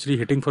scope for actually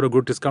hitting for a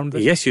good discount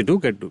there? Yes, you do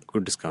get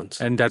good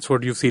discounts. And that's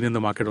what you've seen in the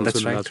market also That's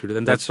in the right. last few days.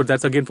 And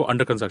that's again for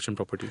under construction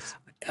properties.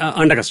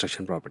 Under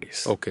construction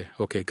properties.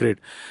 Okay, great.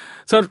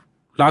 Sir,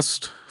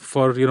 last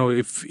for,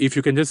 if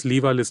you can just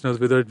leave our listeners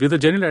with a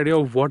general idea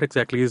of what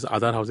exactly is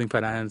Aadhar Housing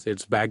Finance,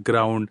 its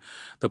background,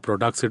 the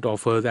products it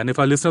offers, and if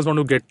our listeners want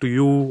to get to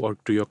you or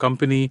to your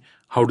company,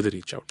 how do they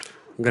reach out?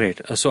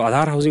 Great. So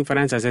Aadhar Housing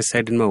Finance, as I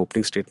said in my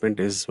opening statement,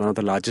 is one of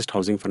the largest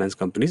housing finance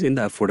companies in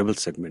the affordable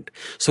segment.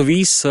 So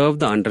we serve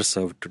the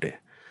underserved today,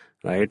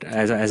 right?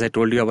 As I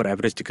told you, our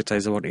average ticket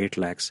size is about 8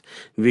 lakhs.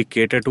 We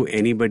cater to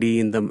anybody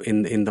in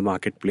the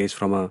marketplace,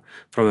 from a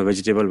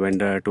vegetable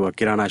vendor to a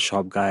kirana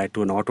shop guy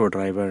to an auto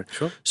driver.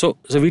 Sure. So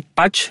we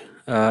touch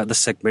the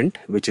segment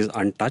which is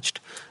untouched,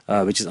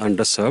 which is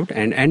underserved,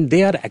 and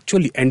they are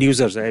actually end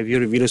users.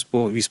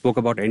 We spoke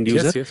about end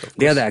users. Yes, of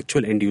they are course. the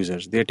actual end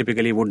users. They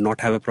typically would not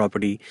have a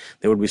property.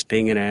 They would be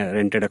staying in a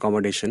rented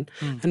accommodation,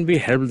 and we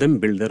help them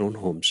build their own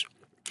homes.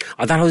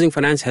 Aadhar Housing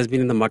Finance has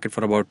been in the market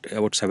for about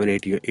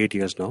 8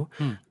 years now,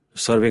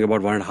 serving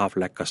about 1.5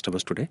 lakh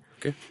customers today,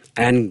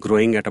 and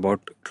growing at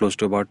close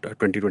to about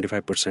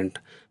 20-25%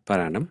 per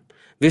annum.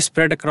 We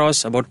spread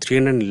across about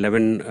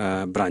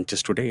 311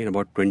 branches today in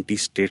about 20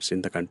 states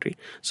in the country.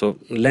 So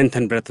length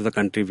and breadth of the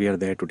country, we are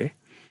there today.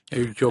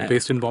 You're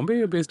based in Bombay?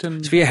 You're based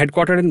in... So we are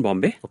headquartered in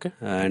Bombay, Okay.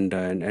 and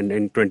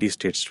in 20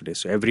 states today.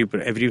 So every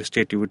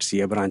state you would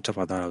see a branch of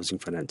Aadhar Housing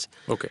Finance.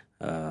 Okay.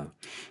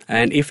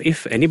 And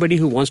if anybody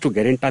who wants to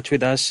get in touch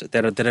with us,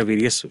 there are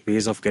various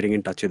ways of getting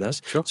in touch with us.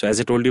 Sure. So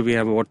as I told you, we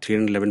have about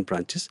 311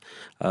 branches.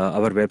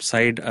 Our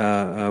website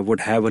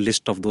would have a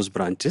list of those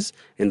branches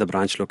in the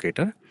branch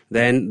locator.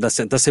 Then the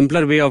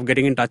simpler way of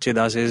getting in touch with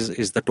us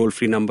is the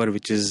toll-free number,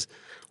 which is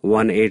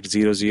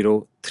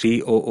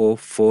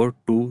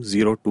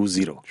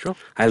 1-800-300-42020. Sure.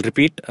 I'll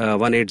repeat,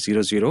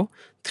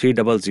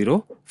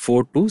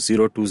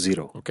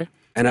 1-800-300-42020. Okay.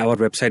 And our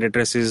website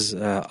address is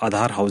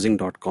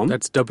aadharhousing.com.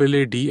 That's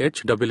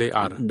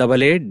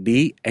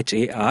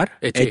AADHAAR.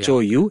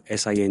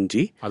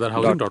 AADHARHOUSING.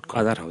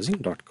 Aadharhousing.com.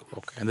 Aadharhousing.com.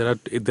 Okay. And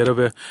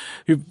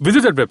you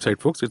visit that website,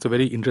 folks. It's a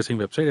very interesting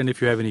website. And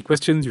if you have any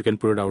questions, you can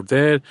put it out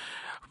there.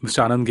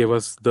 Mr. Anand gave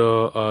us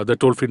the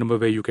toll-free number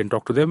where you can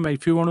talk to them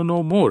if you want to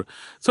know more.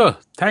 Sir,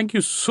 thank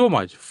you so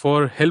much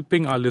for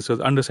helping our listeners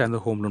understand the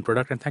home loan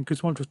product, and thank you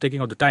so much for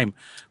taking out the time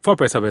for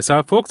Paisa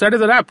Vaisa. Folks, that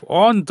is a wrap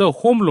on the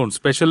home loan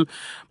special.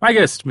 My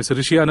guest, Mr.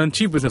 Rishi Anand,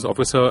 Chief Business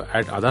Officer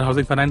at Aadhar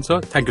Housing Finance.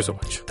 Sir, thank you so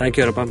much. Thank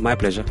you, Arupam. My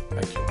pleasure.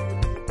 Thank you.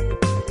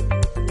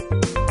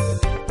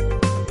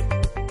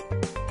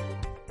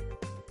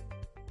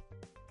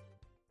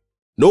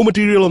 No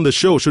material on the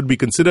show should be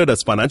considered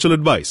as financial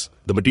advice.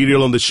 The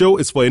material on the show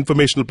is for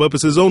informational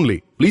purposes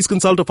only. Please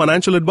consult a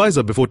financial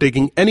advisor before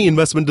taking any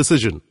investment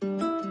decision.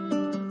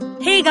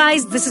 Hey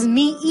guys, this is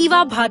me,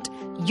 Eva Bhatt,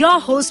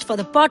 your host for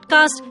the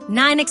podcast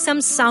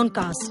 9XM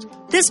Soundcast.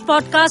 This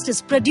podcast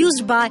is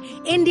produced by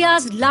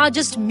India's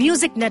largest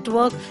music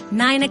network,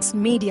 9X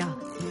Media.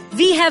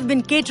 We have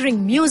been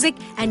catering music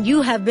and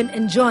you have been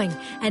enjoying.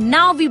 And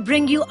now we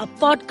bring you a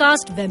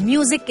podcast where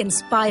music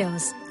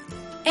inspires.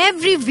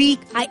 Every week,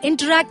 I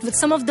interact with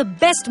some of the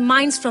best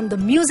minds from the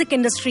music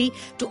industry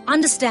to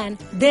understand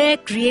their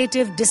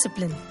creative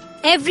discipline.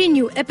 Every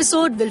new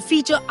episode will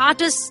feature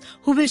artists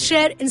who will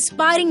share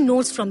inspiring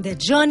notes from their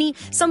journey,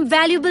 some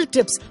valuable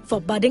tips for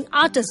budding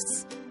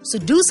artists. So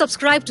do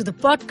subscribe to the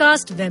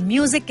podcast where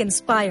music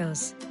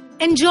inspires.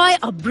 Enjoy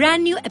a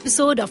brand new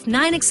episode of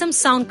 9XM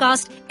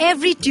Soundcast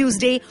every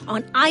Tuesday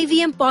on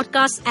IVM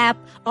Podcast app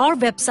or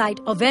website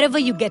or wherever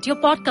you get your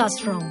podcast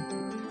from.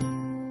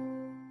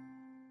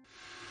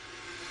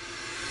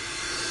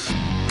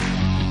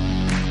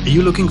 Are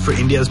you looking for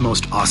India's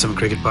most awesome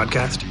cricket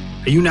podcast?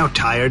 Are you now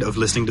tired of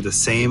listening to the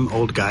same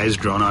old guys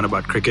drone on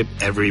about cricket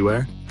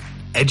everywhere?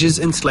 Edges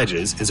and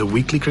Sledges is a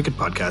weekly cricket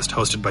podcast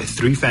hosted by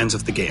 3 fans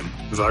of the game,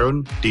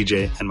 Varun,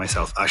 DJ, and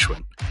myself,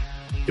 Ashwin.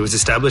 It was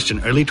established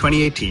in early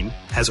 2018,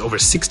 has over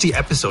 60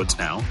 episodes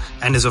now,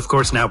 and is of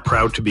course now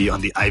proud to be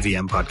on the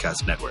IVM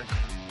Podcast Network.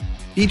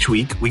 Each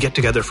week, we get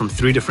together from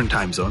 3 different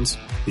time zones,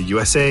 the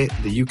USA,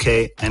 the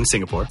UK, and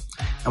Singapore,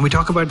 and we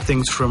talk about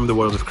things from the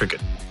world of cricket,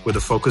 with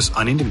a focus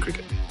on Indian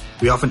cricket.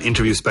 We often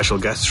interview special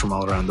guests from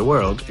all around the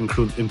world,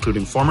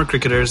 including former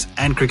cricketers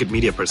and cricket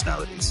media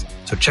personalities.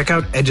 So check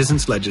out Edges and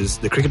Sledges,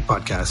 the cricket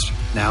podcast,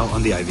 now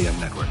on the IVM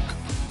Network.